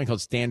 there's something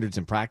called standards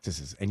and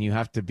practices, and you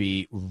have to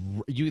be,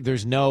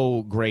 there's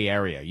no gray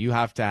area. You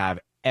have to have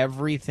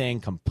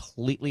everything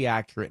completely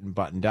accurate and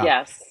buttoned up.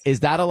 Yes. Is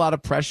that a lot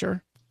of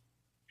pressure?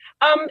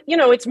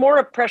 It's more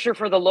a pressure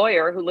for the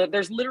lawyer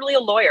there's literally a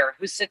lawyer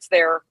who sits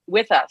there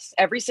with us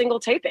every single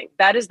taping.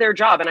 That is their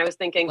job. And I was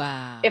thinking,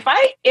 wow. if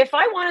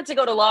I wanted to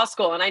go to law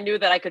school and I knew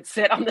that I could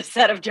sit on the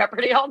set of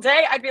Jeopardy all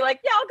day, I'd be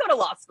like, yeah, I'll go to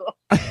law school.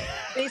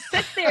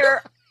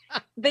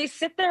 They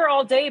sit there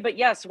all day. But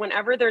yes,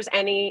 whenever there's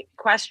any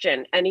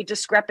question, any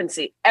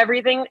discrepancy,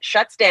 everything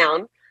shuts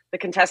down. The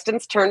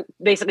contestants turn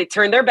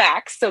their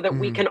backs so that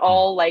we can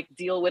all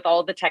deal with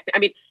all the I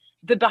mean,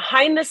 the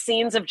behind the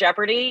scenes of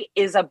Jeopardy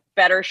is a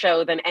better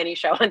show than any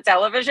show on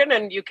television,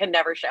 and you can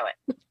never show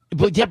it.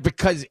 Well, yeah,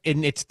 because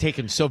it's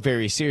taken so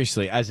very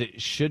seriously, as it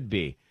should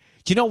be.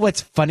 Do you know what's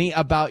funny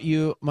about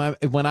you?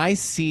 When I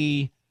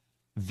see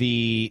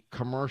the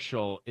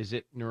commercial, is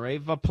it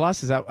Nueva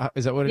Plus? Is that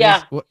what it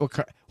is?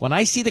 When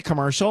I see the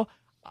commercial,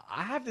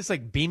 I have this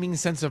beaming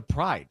sense of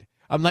pride.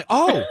 I'm like,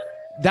 oh,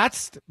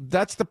 that's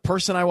the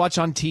person I watch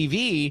on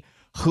TV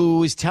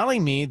who is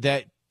telling me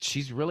that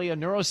she's really a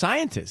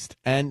neuroscientist.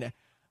 And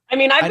I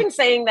mean, I've been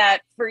saying that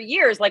for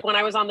years. Like when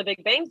I was on The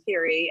Big Bang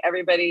Theory,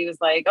 everybody was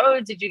like, oh,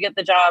 did you get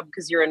the job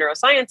because you're a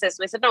neuroscientist?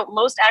 And I said, no,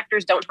 most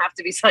actors don't have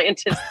to be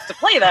scientists to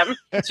play them.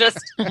 It's just,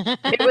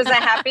 it was a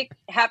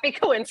happy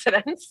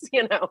coincidence,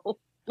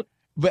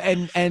 But,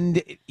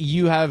 and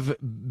you have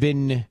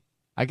been,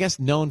 I guess,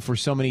 known for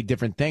so many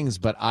different things,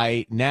 but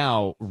I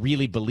now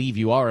really believe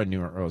you are a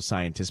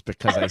neuroscientist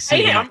because I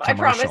see it in that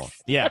commercial. I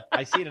promise. Yeah,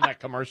 I see it in that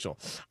commercial.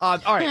 All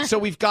right, so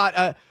we've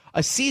got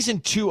a season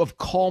 2 of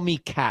Call Me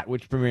Kat,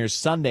 which premieres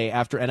Sunday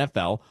after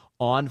NFL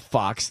on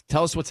Fox.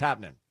 Tell us what's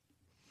happening.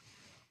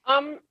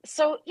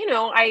 So,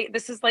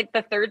 this is like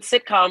the third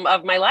sitcom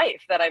of my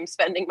life that I'm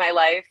spending my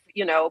life,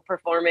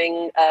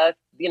 performing,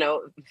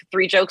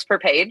 3 jokes per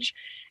page.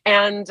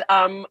 And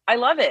I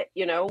love it.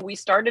 We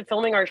started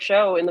filming our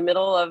show in the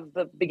middle of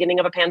the beginning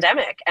of a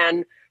pandemic,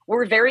 and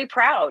we're very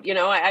proud.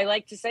 I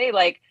like to say,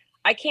 like,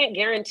 I can't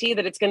guarantee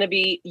that it's going to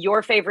be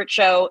your favorite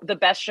show, the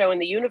best show in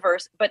the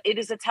universe, but it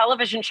is a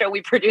television show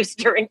we produced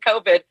during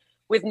COVID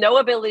with no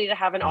ability to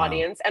have an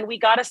audience. And we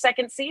got a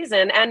second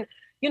season. And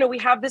we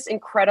have this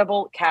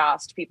incredible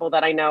cast, people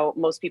that I know,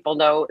 most people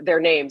know their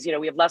names.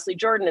 We have Leslie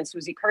Jordan and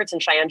Susie Kurtz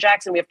and Cheyenne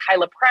Jackson. We have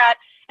Kyla Pratt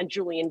and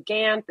Julian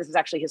Gant. This is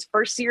actually his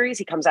first series.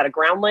 He comes out of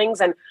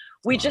Groundlings. And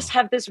we just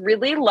have this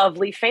really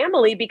lovely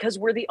family because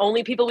we're the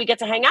only people we get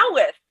to hang out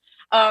with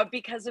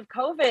because of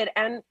COVID.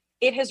 And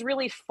it has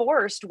really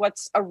forced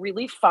what's a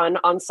really fun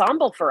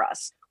ensemble for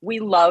us. We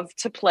love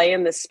to play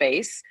in this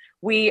space.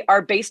 We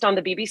are based on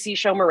the BBC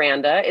show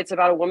Miranda. It's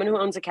about a woman who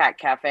owns a cat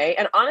cafe.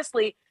 And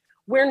honestly,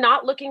 we're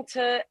not looking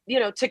to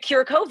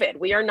cure COVID.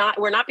 We're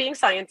not being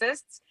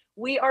scientists.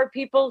 We are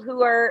people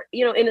who are,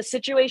 in a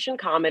situation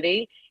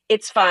comedy.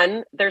 It's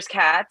fun. There's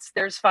cats.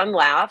 There's fun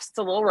laughs. It's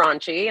a little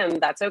raunchy,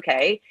 and that's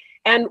okay.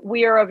 And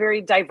we are a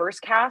very diverse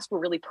cast. We're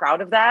really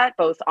proud of that,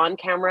 both on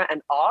camera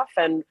and off.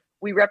 And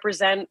we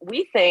represent,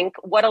 we think,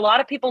 what a lot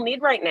of people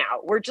need right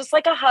now. We're just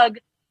like a hug.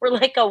 We're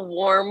like a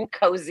warm,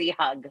 cozy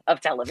hug of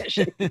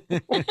television.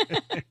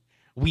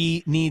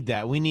 We need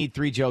that. We need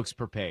 3 jokes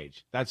per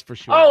page. That's for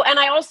sure. Oh, and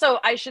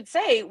I should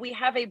say, we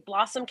have a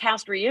Blossom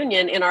cast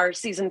reunion in our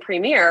season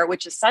premiere,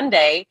 which is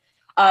Sunday.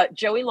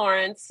 Joey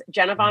Lawrence,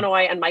 Jenna Von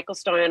Oy, and Michael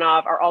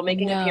Stoyanov are all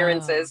making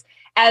appearances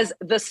as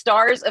the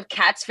stars of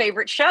Kat's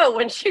favorite show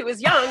when she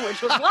was young,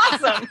 which was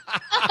Blossom.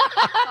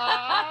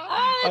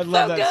 I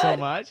love that so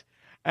much.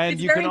 And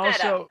It's you very can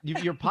also,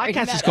 your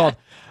podcast is meta. called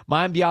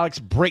Mayim Bialik's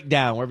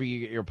Breakdown, wherever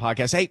you get your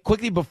podcast. Hey,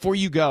 quickly before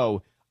you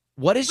go,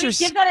 what is your...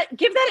 Give that.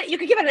 You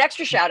could give it an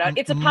extra shout out.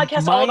 It's a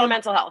podcast all about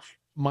mental health.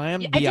 Mayim I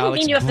didn't mean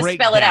Bialik's you have to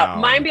Breakdown. spell it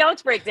out. Mayim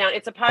Bialik's Breakdown.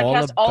 It's a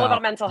podcast all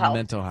about mental health.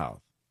 Mental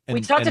health.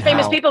 We talk to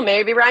famous people.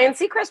 Maybe Ryan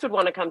Seacrest would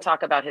want to come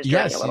talk about his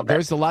journey a little bit.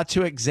 There's a lot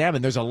to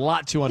examine. There's a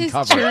lot to His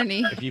uncover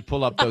journey. if you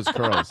pull up those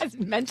curls. His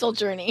mental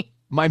journey.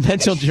 My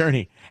mental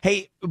journey.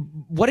 Hey,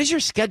 what does your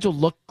schedule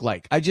look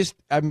like?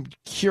 I'm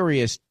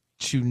curious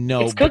to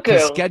know It's cuckoo.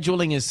 because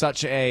scheduling is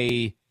such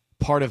a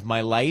part of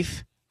my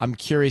life. I'm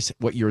curious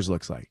what yours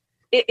looks like.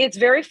 It's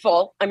very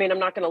full. I mean, I'm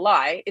not going to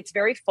lie. It's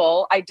very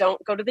full. I don't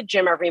go to the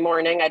gym every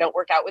morning. I don't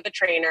work out with a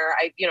trainer.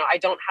 I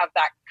don't have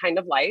that kind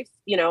of life.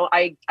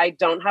 I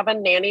don't have a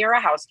nanny or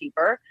a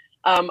housekeeper.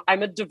 I'm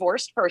a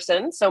divorced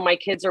person. So my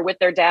kids are with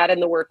their dad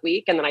in the work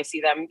week. And then I see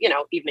them,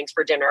 evenings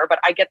for dinner, but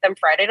I get them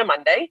Friday to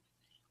Monday.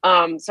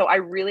 So I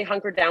really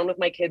hunker down with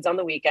my kids on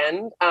the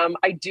weekend.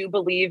 I do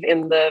believe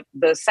in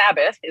the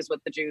Sabbath is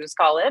what the Jews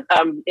call it,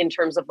 in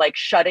terms of like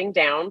shutting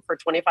down for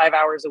 25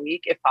 hours a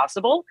week, if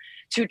possible,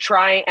 to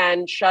try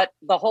and shut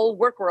the whole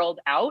work world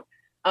out.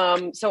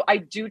 So I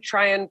do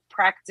try and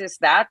practice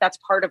that. That's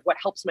part of what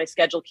helps my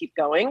schedule keep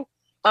going.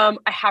 I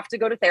have to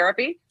go to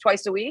therapy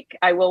twice a week.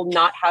 I will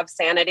not have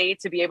sanity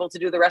to be able to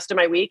do the rest of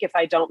my week if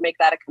I don't make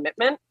that a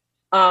commitment.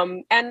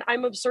 And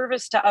I'm of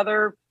service to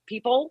other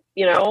people,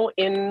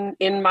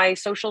 in my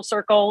social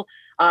circle.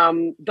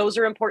 Those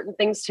are important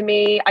things to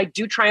me. I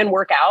do try and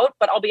work out,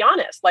 but I'll be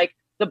honest, like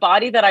the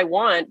body that I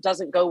want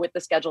doesn't go with the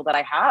schedule that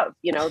I have.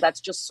 That's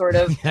just sort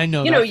of, I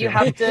know, you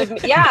have to,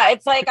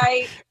 it's like,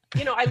 I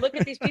look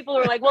at these people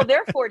who are like, well,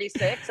 they're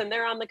 46 and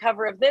they're on the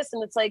cover of this.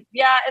 And it's like,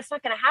 yeah, it's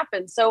not going to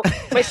happen. So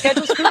my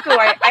schedule's cuckoo.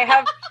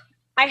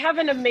 I have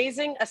an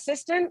amazing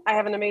assistant. I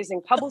have an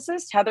amazing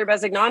publicist, Heather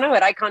Besignano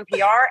at Icon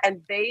PR,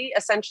 and they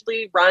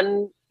essentially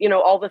run,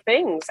 all the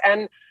things.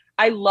 And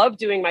I love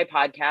doing my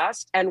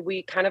podcast, and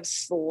we kind of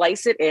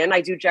slice it in.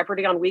 I do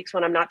Jeopardy on weeks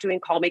when I'm not doing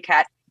Call Me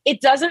Kat. It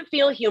doesn't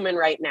feel human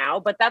right now,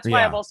 but that's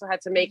why I've also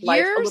had to make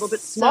life a little bit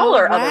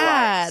smaller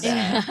otherwise.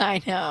 Yeah,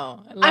 I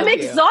know. I'm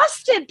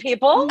exhausted,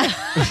 people.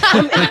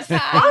 I'm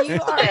exhausted.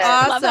 You are.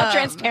 I love how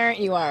transparent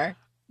you are.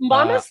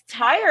 Mama's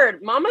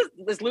tired. Mama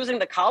is losing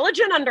the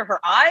collagen under her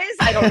eyes.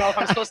 I don't know if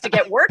I'm supposed to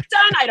get work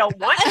done. I don't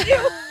want to.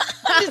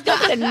 Just go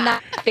get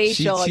a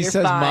facial. She you're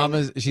says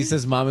fine. She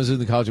says mama's in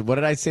the college. What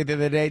did I say the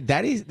other day?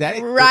 Daddy.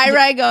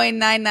 Rai going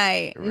Yeah,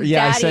 night. Daddy,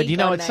 I said,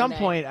 go at some night-night.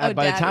 point,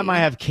 by the time Daddy.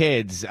 I have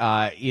kids,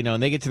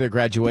 and they get to their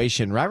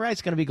graduation,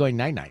 Rai's going to be going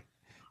night-night.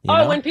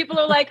 When people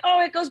are like, oh,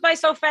 it goes by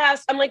so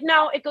fast. I'm like,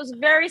 no, it goes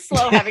very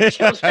slow having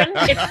children.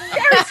 It's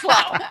very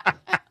slow.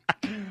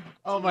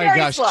 Oh my Very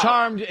gosh, slow.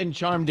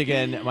 charmed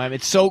again.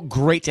 It's so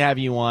great to have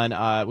you on.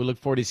 We look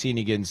forward to seeing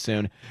you again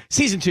soon.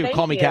 Season 2, Thank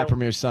Call Me you. Kat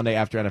premieres Sunday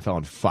after NFL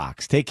on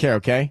Fox. Take care,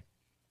 okay?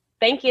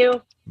 Thank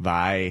you.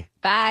 Bye.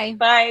 Bye.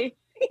 Bye.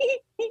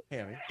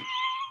 Hey,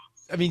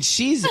 I mean,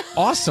 she's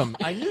awesome.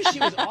 I knew she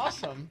was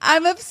awesome.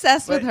 I'm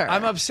obsessed with but her.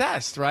 I'm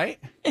obsessed, right?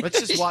 Let's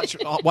just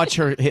watch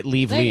her hit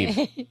leave.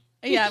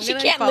 Yeah, I'm She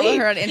going to can't follow leave.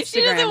 her on Instagram.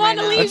 She doesn't right want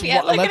to now. leave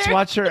yet. Look Let's at her.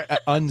 watch her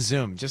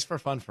unzoom just for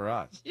fun for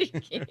us.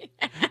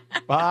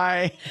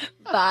 Bye.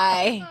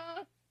 Bye.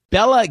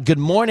 Bella, good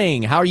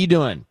morning. How are you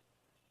doing?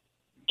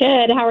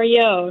 Good. How are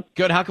you?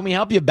 Good. How can we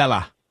help you,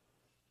 Bella?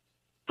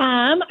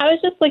 I was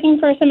just looking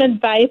for some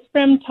advice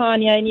from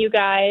Tanya and you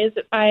guys.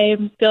 I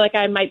feel like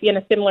I might be in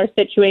a similar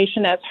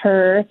situation as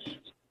her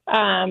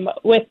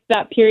with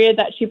that period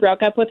that she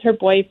broke up with her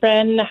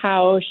boyfriend,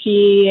 how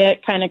she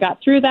kind of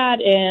got through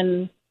that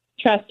and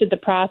trusted the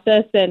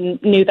process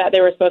and knew that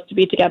they were supposed to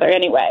be together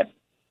anyway.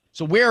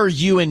 So where are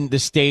you in the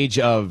stage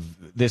of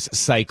this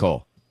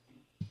cycle?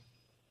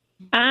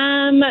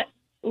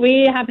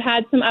 We have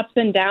had some ups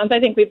and downs. I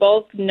think we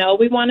both know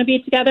we want to be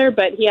together,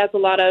 but he has a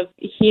lot of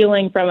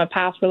healing from a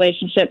past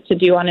relationship to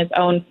do on his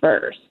own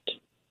first.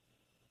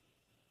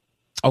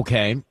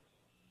 Okay.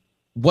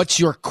 What's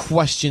your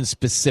question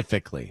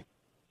specifically?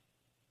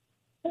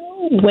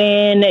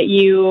 When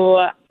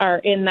you are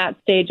in that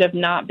stage of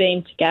not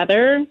being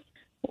together,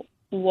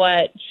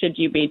 what should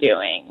you be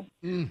doing?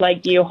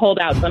 Like, do you hold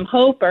out some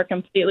hope or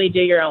completely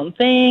do your own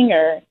thing?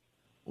 Or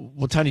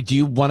Well, Tanya, do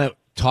you want to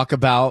talk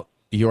about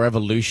your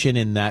evolution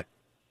in that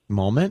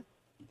moment?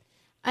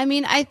 I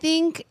mean, I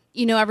think,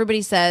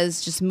 everybody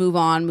says just move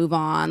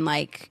on.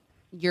 Like,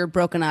 you're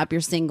broken up,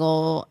 you're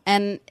single.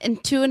 And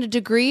to a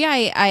degree,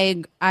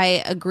 I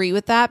agree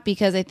with that,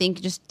 because I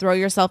think just throw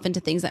yourself into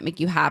things that make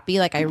you happy.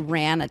 Like, I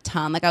ran a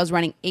ton. Like, I was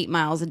running 8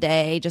 miles a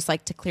day just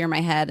like to clear my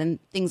head and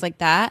things like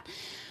that.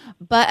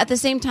 But at the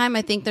same time,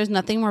 I think there's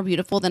nothing more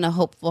beautiful than a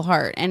hopeful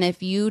heart. And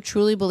if you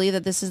truly believe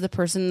that this is the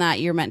person that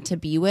you're meant to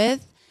be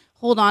with,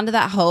 hold on to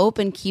that hope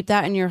and keep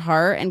that in your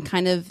heart and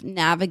kind of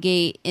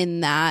navigate in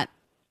that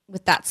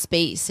with that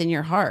space in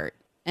your heart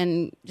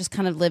and just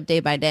kind of live day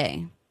by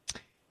day.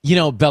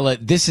 Bella,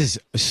 this is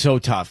so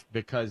tough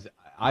because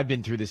I've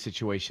been through this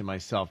situation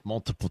myself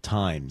multiple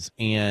times.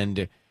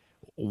 And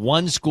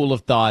one school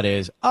of thought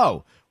is,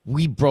 oh,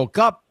 we broke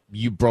up,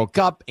 you broke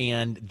up,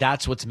 and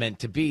that's what's meant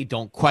to be.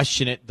 Don't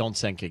question it. Don't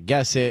second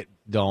guess it.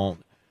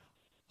 Don't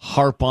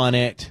harp on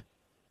it.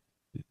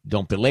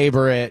 Don't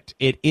belabor it.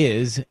 It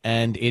is,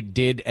 and it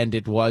did, and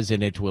it was,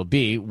 and it will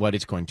be what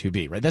it's going to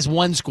be, right? That's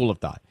one school of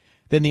thought.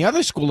 Then the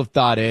other school of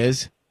thought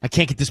is, I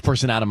can't get this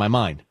person out of my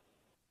mind.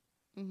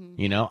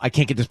 I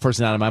can't get this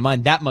person out of my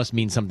mind. That must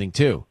mean something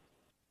too.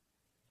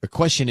 The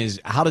question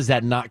is, how does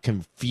that not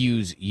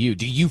confuse you?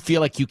 Do you feel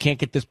like you can't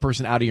get this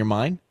person out of your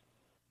mind?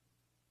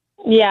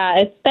 yeah,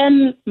 it's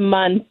been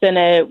months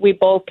and we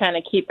both kind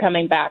of keep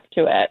coming back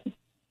to it.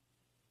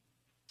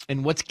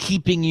 And what's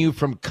keeping you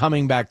from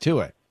coming back to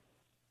it?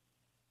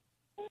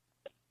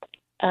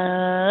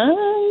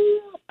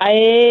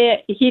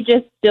 He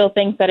just still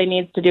thinks that he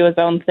needs to do his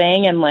own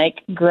thing and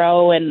like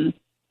grow and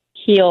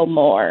heal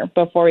more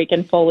before he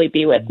can fully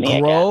be with me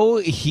Grow,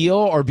 again. heal,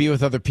 or be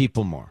with other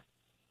people more?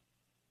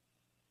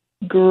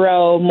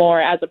 Grow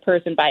more as a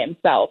person by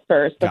himself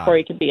first before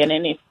he can be in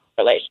any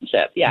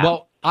relationship. Yeah.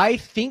 Well, I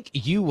think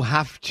you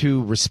have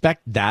to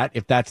respect that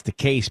if that's the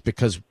case,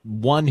 because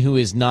one who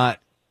is not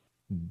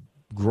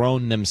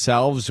grown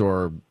themselves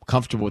or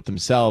comfortable with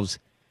themselves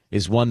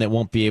is one that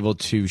won't be able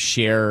to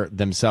share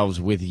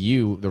themselves with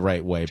you the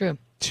right way. True.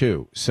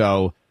 Too.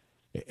 So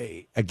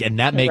again,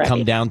 that may Right.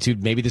 come down to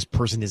maybe this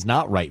person is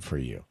not right for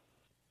you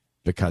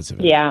because of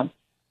it. Yeah.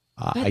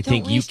 I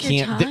think you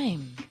can't.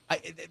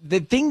 The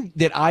thing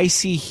that I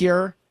see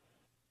here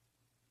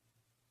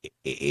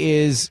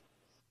is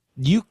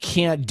you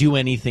can't do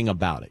anything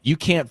about it. You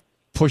can't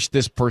push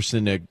this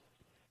person to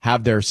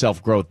have their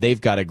self-growth. They've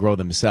got to grow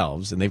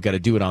themselves, and they've got to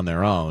do it on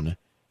their own.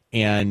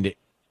 And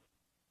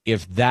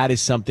if that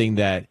is something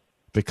that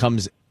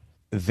becomes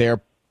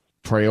their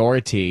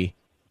priority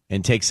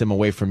and takes them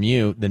away from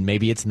you, then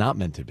maybe it's not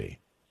meant to be.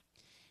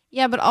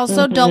 Yeah, but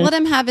also don't let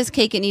him have his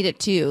cake and eat it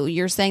too.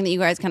 You're saying that you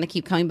guys kind of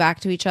keep coming back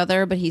to each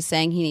other, but he's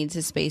saying he needs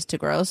his space to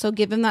grow. So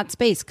give him that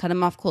space. Cut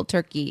him off cold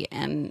turkey.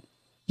 And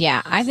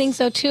yeah, I think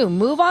so too.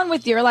 Move on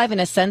with your life in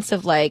a sense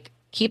of like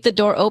keep the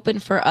door open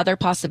for other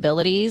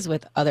possibilities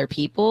with other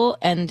people.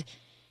 And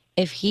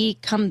if he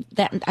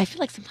I feel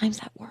like sometimes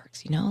that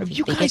works, you know?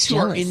 You They guys get who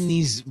are jealous. in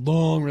these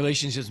long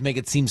relationships make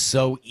it seem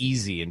so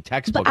easy and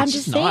textbook. But I'm It's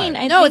just not. saying, no,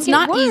 think it's it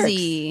not works.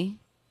 easy.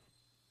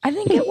 I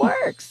think it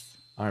works.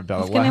 All right,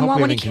 Bella. He's Well, I gonna hope want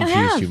we what he haven't can't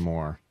confused have. you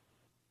more.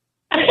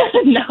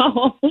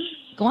 No.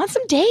 Go on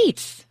some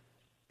dates.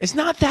 It's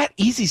not that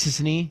easy,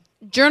 Sissany.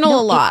 Journal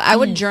a lot. I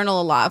would is. journal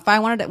a lot. If I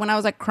wanted to, when I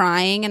was like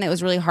crying and it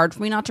was really hard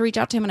for me not to reach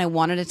out to him and I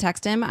wanted to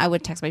text him, I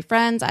would text my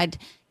friends. I'd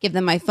give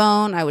them my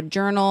phone. I would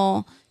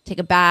journal, take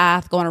a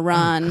bath, go on a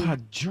run.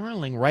 God,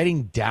 journaling,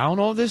 writing down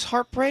all this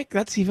heartbreak,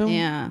 that's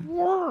even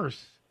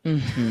worse.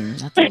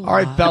 That's a All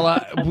right, lot.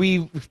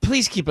 Bella,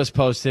 please keep us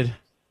posted.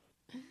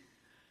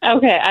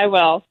 Okay, I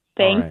will.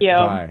 Thank All right, you.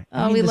 Bye.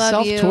 Oh, we the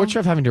love you. self-torture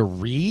of having to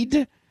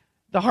read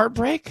the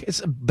heartbreak, it's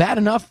bad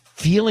enough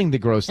feeling the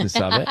grossness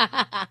of it.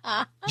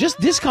 Just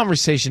this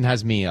conversation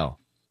has me ill.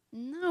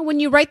 No, No, when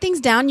you write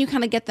things down, you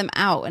kind of get them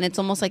out, and it's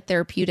almost like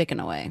therapeutic in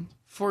a way.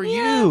 For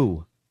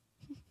you.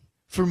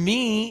 For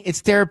me,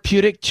 it's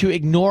therapeutic to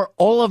ignore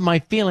all of my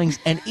feelings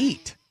and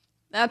eat.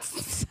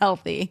 That's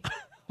healthy.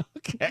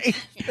 Okay.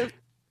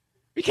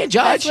 You can't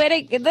judge. Best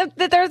way to,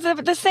 there's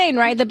the saying,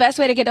 right? The best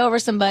way to get over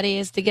somebody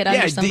is to get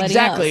under somebody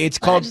exactly. else. It's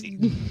called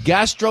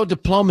gastro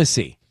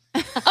diplomacy.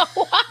 On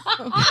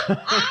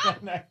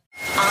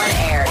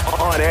air.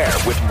 On air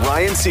with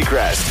Ryan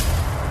Seacrest.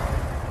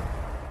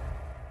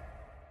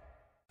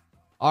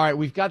 All right,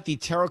 we've got the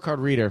tarot card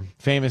reader,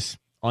 famous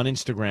on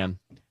Instagram,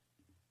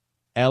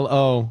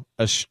 LO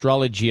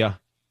Astrologia.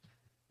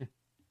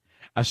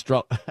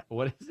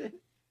 What is it?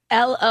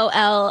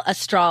 LOL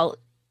Astrologia.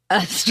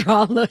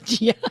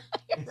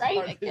 You're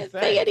right. I can't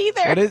say it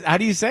either. How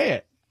do you say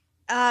it?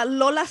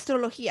 Lola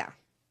Astrología.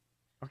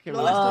 Okay,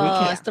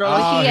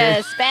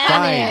 Astrología,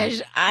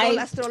 Spanish.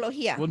 Lola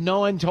Astrología. Well, no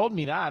one told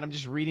me that. I'm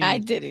just reading. I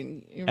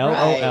didn't. You're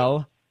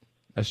LOL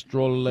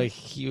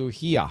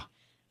Astrologia.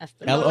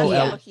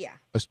 LOL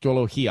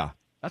Astrologia.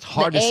 That's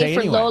hard the to say A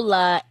for anyway.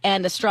 Lola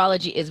and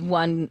astrology is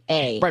one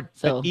A. Right,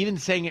 So but even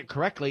saying it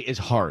correctly is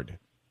hard.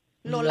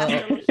 Lola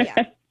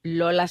Astrología.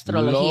 Lola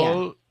Astrología.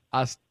 LOL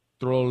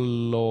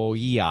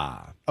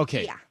Astrologia.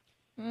 Okay. Yeah.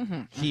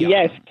 Mm-hmm.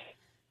 Yes.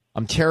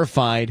 I'm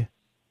terrified.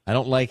 I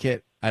don't like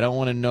it. I don't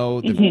want to know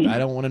I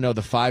don't want to know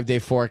the 5-day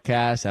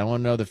forecast. I don't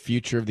want to know the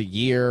future of the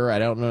year. I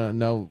don't want to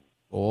know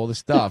all the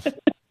stuff.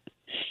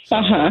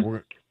 So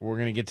we're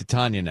going to get to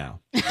Tanya now.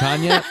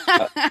 Tanya,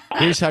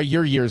 here's how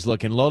your year's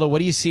looking. Lola, what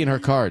do you see in her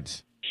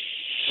cards?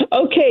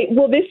 Okay,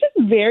 well, this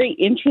is very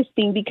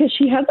interesting because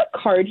she has a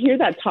card here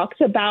that talks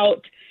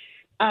about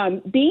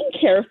being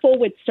careful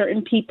with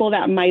certain people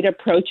that might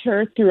approach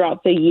her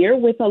throughout the year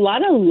with a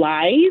lot of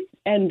lies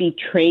and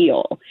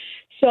betrayal.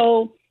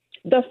 So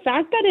the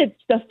fact that it's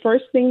the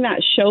first thing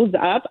that shows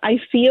up, I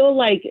feel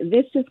like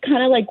this is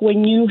kind of like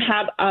when you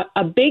have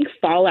a big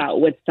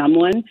fallout with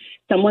someone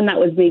that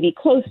was maybe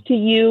close to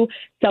you,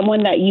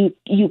 someone that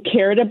you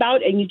cared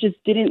about, and you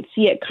just didn't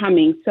see it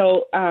coming.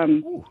 So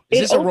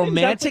is this a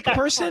romantic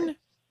person?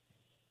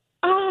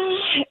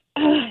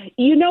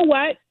 You know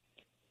what?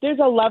 There's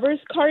a lover's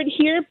card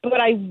here,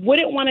 but I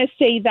wouldn't want to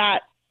say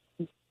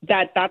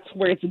that's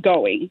where it's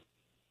going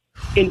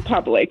in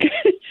public.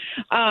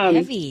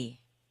 Heavy.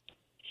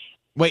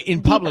 Wait,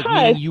 in public,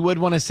 meaning you would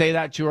want to say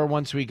that to her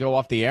once we go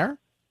off the air?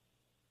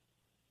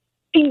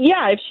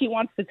 Yeah, if she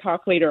wants to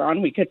talk later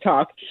on, we could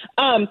talk.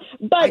 But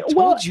I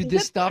told you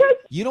this stuff.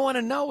 You don't want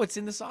to know what's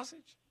in the sausage.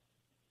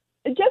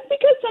 Just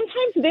because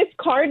sometimes this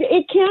card,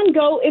 it can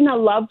go in a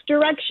love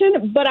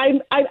direction, but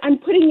I'm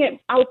putting it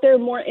out there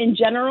more in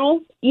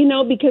general,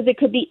 because it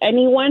could be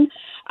anyone.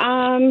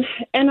 And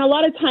a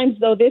lot of times,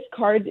 though, this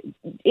card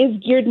is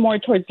geared more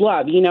towards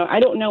love. I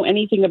don't know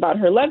anything about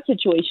her love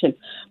situation,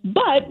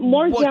 but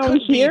more down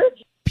here.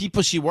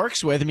 People she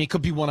works with. I mean, it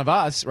could be one of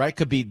us, right?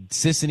 Could be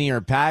Sissany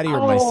or Patty or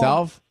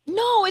myself.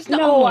 No, it's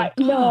not.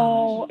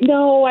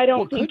 No, I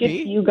don't think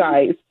it's you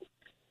guys.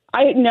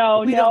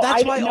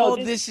 That's why all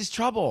of this is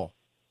trouble.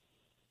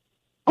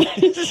 I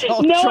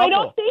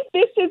don't think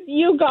this is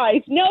you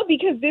guys. No,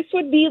 because this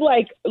would be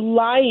like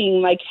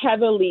lying, like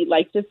heavily,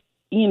 like just,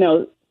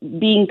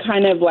 being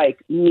kind of like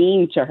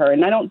mean to her.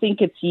 And I don't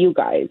think it's you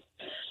guys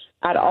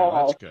at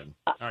all. That's good.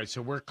 All right,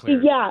 so we're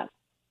clear. Yeah.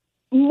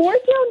 More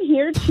down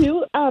here,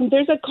 too,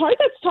 there's a card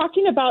that's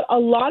talking about a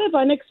lot of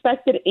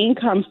unexpected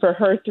income for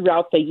her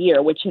throughout the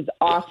year, which is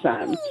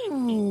awesome.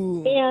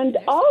 Ooh, and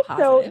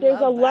also,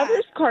 there's a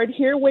lover's card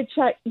here, which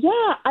I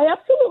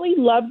absolutely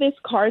love this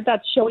card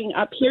that's showing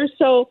up here.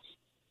 So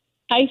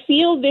I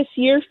feel this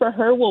year for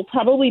her will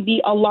probably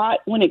be a lot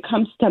when it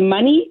comes to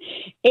money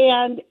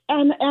and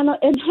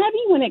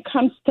heavy when it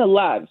comes to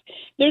love.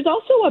 There's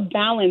also a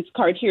balance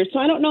card here. So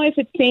I don't know if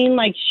it's saying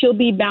like she'll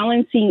be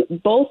balancing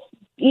both,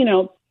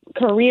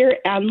 career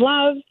and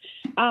love.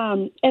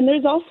 And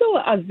there's also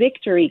a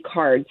victory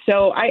card.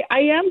 So I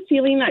am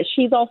feeling that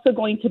she's also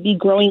going to be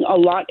growing a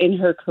lot in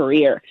her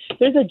career.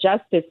 There's a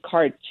justice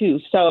card too.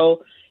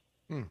 So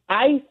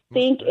I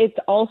think it's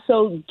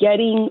also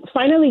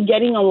finally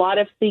getting a lot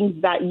of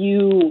things that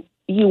you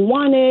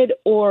wanted,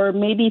 or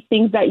maybe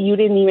things that you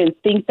didn't even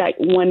think that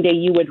one day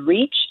you would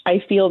reach.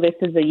 I feel this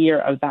is a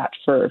year of that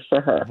for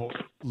her.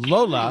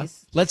 Lola,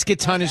 let's get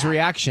Tanya's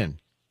reaction.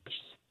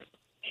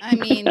 I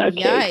mean,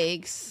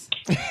 yikes.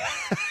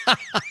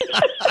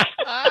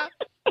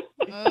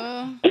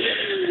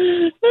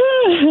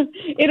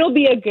 It'll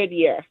be a good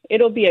year.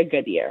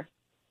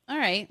 All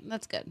right,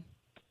 that's good.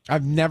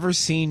 I've never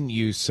seen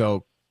you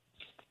so,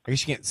 I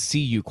guess you can't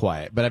see you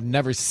quiet, but I've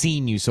never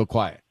seen you so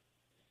quiet.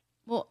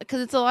 Well,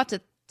 because it's a lot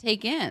to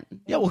take in.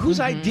 Yeah, well, whose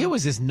idea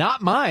was this?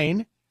 Not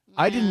mine.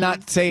 I did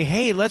not say,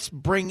 hey, let's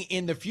bring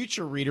in the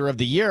future reader of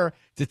the year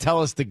to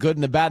tell us the good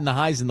and the bad and the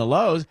highs and the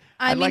lows.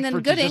 I mean, then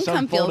good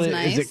income feels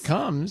nice. As it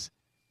comes.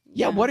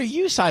 Yeah, what are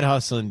you side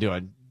hustling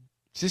doing?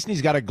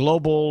 Sisney's got a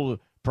global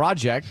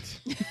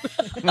project.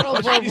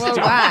 Worldwide.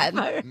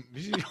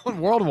 She's going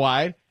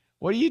worldwide.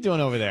 What are you doing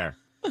over there?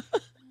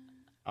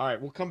 All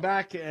right, we'll come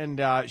back,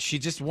 and she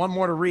just one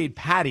more to read.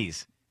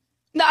 Patty's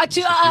No,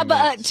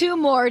 two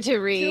more to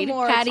read.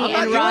 more Patty to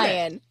and read.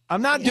 Ryan.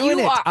 I'm not doing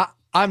You it. are-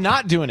 I'm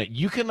not doing it.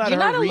 You can let You're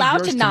her not read allowed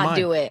yours to not mine.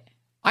 do it.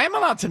 I am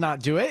allowed to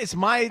not do it. It's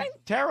my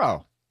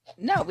tarot.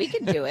 No, we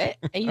can do it.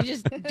 And you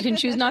just can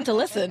choose not to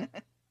listen.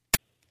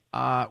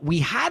 We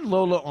had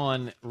Lola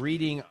on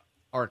reading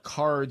our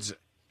cards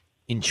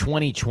in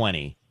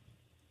 2020,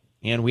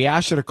 and we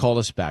asked her to call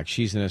us back.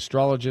 She's an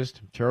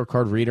astrologist, tarot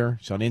card reader.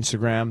 She's on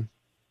Instagram.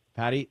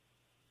 Patty,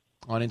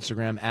 on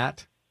Instagram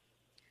at?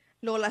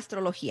 Lola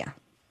Astrología.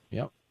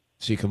 Yep.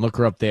 So you can look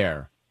her up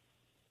there.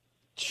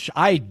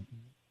 I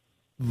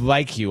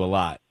like you a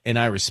lot, and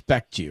I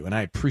respect you, and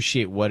I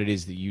appreciate what it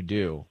is that you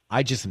do.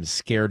 I just am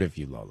scared of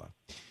you, Lola.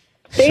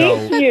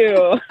 Thank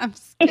you. I'm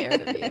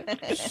scared of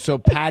you. So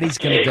Patty's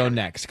going to go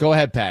next. Go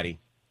ahead, Patty.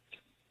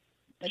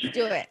 Let's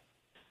do it.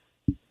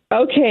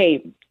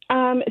 Okay.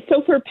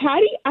 So for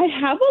Patty, I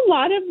have a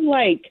lot of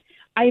like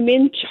I'm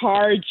in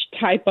charge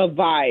type of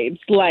vibes,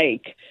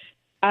 like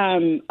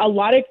a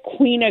lot of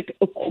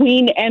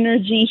queen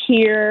energy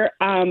here,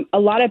 a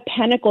lot of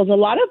pentacles, a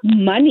lot of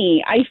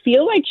money. I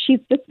feel like she's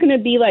just going to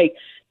be like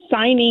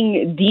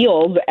signing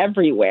deals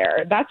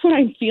everywhere. That's what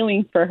I'm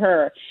feeling for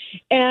her.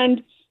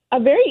 And a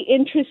very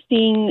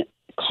interesting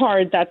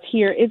card that's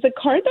here is a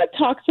card that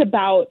talks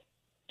about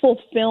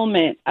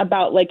fulfillment,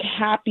 about like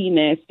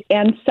happiness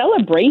and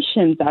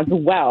celebrations as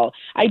well.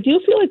 I do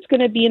feel it's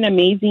going to be an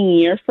amazing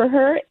year for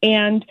her.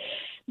 And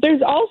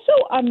there's also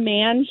a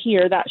man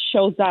here that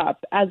shows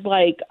up as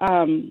like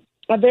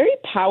a very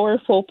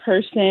powerful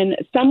person,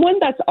 someone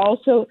that's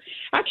also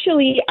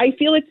actually, I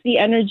feel it's the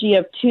energy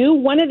of two.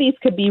 One of these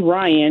could be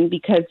Ryan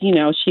because, you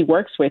know, she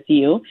works with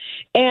you.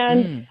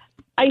 And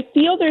I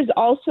feel there's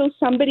also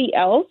somebody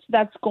else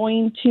that's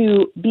going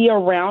to be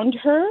around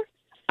her,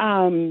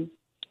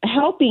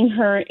 helping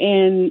her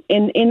in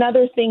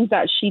other things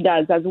that she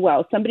does as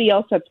well. Somebody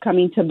else that's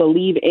coming to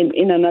believe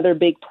in another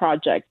big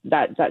project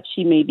that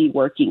she may be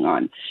working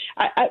on.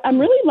 I'm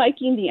really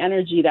liking the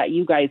energy that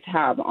you guys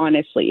have,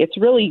 honestly. It's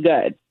really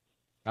good.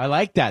 I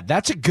like that.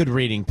 That's a good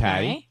reading,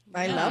 Patty.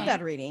 I love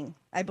that reading.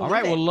 I believe All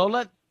right. it. Well,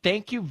 Lola,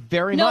 thank you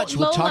very No, much.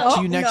 We'll Lola- talk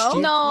to you next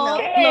year. No,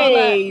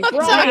 Hey, Lola.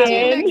 We'll talk to you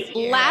Ryan. next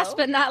year. Last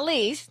but not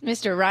least,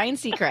 Mr. Ryan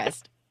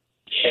Seacrest.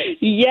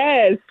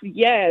 Yes,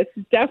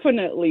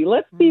 definitely.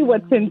 Let's see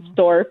what's in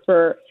store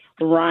for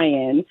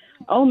Ryan.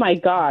 Oh my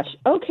gosh.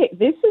 Okay,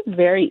 this is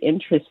very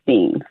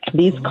interesting,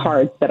 these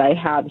cards that I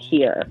have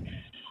here.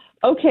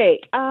 Okay,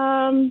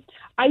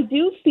 I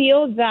do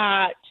feel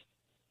that,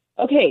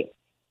 okay,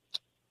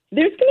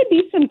 there's going to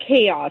be some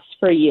chaos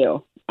for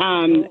you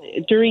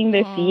during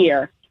this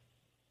year.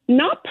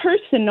 Not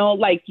personal,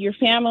 like your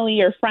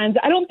family or friends.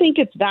 I don't think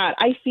it's that.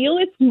 I feel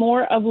it's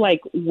more of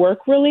like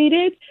work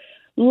related.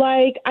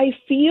 Like I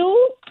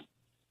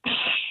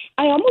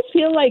almost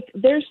feel like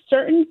there's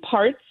certain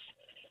parts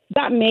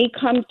that may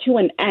come to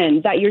an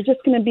end that you're just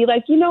going to be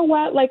like, you know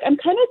what, like I'm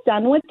kind of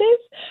done with this,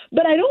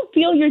 but I don't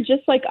feel you're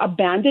just like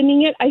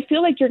abandoning it. I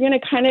feel like you're going to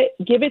kind of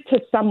give it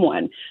to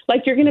someone.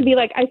 Like you're going to be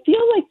like, I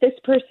feel like this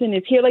person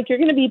is here. Like you're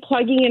going to be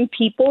plugging in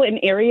people in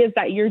areas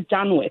that you're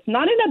done with,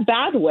 not in a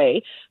bad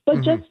way,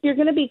 but just you're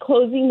going to be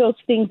closing those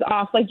things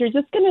off. Like you're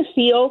just going to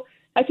feel,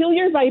 I feel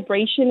your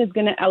vibration is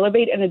going to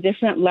elevate at a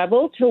different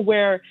level to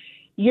where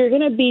you're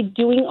going to be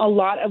doing a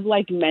lot of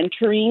like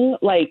mentoring,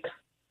 like.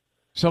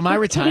 So am I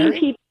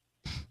retiring?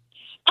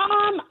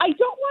 I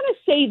don't want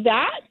to say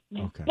that,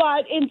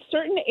 but in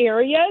certain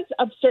areas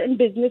of certain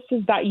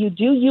businesses that you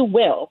do, you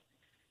will,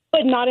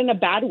 but not in a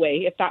bad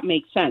way, if that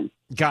makes sense.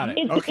 Got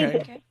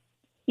it.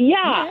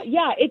 Yeah.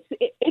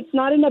 It's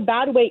not in a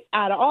bad way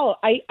at all.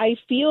 I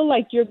feel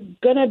like you're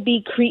going to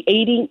be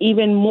creating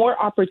even more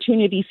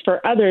opportunities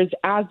for others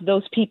as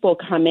those people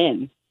come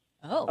in.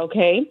 Oh.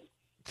 Okay.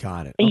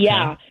 Got it.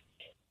 Okay.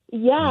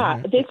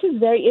 Yeah. This is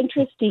very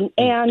interesting.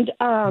 And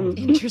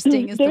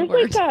Interesting is the there's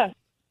word. like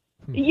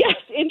yes,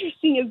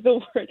 interesting is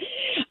the word.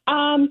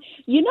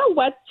 You know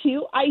what,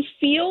 too? I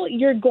feel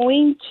you're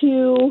going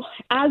to,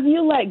 as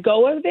you let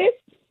go of this,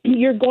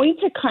 you're going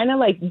to kind of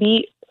like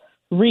be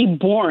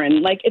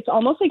reborn. Like it's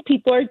almost like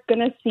people are going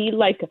to see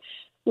like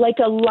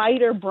a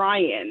lighter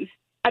Ryan,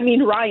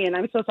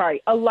 I'm so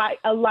sorry. A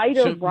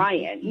lighter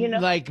Ryan, you know?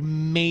 Like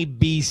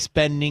maybe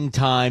spending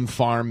time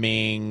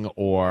farming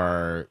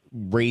or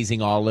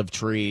raising olive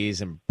trees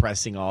and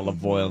pressing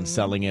olive oil and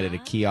selling it at a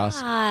kiosk.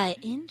 Ah,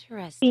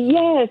 interesting.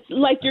 Yes,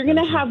 like you're going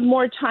to have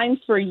more time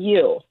for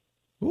you.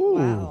 Ooh.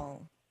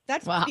 Wow.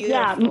 That's Wow.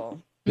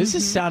 beautiful. This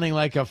is sounding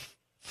like a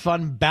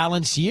fun,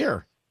 balanced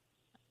year.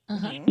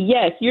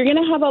 Yes, you're going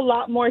to have a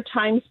lot more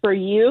time for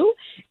you.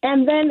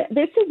 And then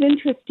this is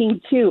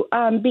interesting, too,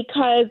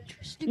 because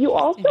you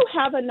also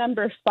have a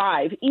number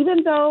 5.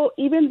 Even though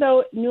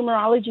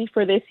numerology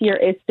for this year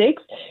is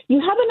 6, you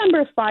have a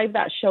number 5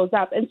 that shows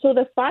up. And so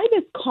the 5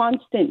 is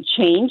constant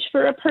change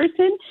for a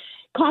person.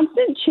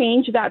 Constant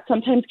change that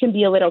sometimes can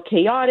be a little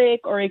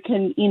chaotic or it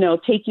can,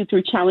 take you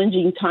through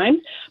challenging times.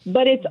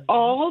 But it's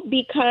all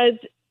because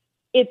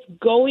it's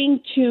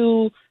going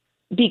to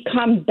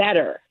become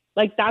better.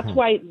 Like, that's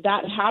why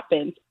that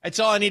happens. That's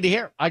all I need to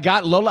hear. I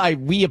got Lola.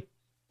 We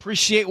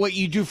appreciate what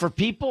you do for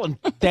people,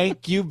 and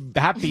thank you.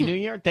 Happy New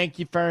Year. Thank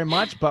you very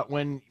much. But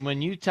when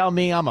you tell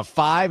me I'm a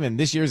 5 and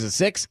this year's a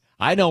 6,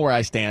 I know where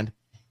I stand.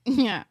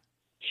 Yeah.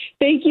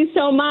 Thank you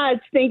so much.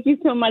 Thank you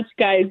so much,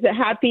 guys.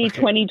 Happy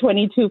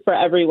 2022 for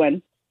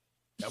everyone.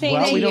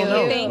 Well, we don't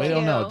know. Thank We don't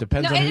you. know. It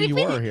depends No, on who you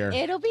it'll were be- here.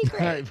 It'll be All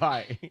great. right,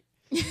 bye.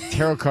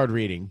 Tarot card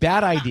reading.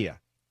 Bad idea.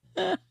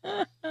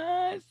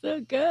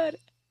 So good.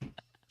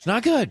 It's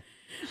not good.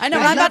 I know.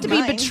 That's I'm about not to be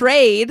mine.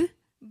 betrayed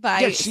by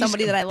Yeah, she's-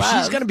 somebody that I love.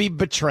 She's going to be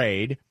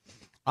betrayed.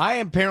 I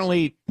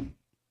apparently,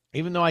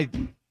 even though I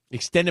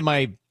extended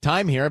my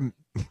time here,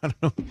 I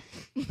don't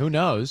know, who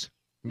knows?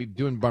 Be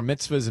doing bar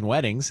mitzvahs and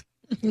weddings.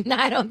 No,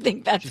 I don't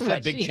think that's She's what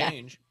had big she had.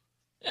 change.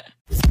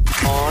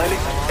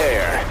 On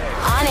air.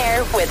 On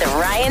air with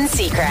Ryan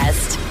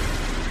Seacrest.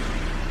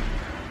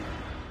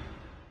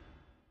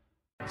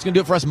 It's going to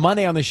do it for us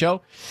Monday on the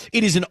show.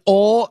 It is an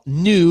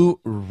all-new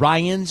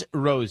Ryan's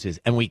Roses,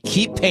 and we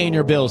keep paying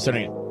your bills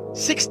starting at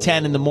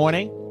 6:10 in the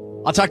morning.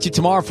 I'll talk to you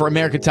tomorrow for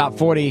America Top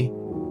 40.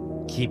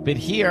 Keep it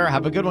here.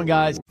 Have a good one,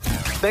 guys.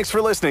 Thanks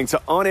for listening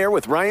to On Air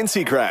with Ryan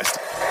Seacrest.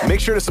 Make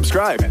sure to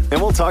subscribe, and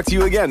we'll talk to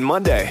you again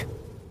Monday.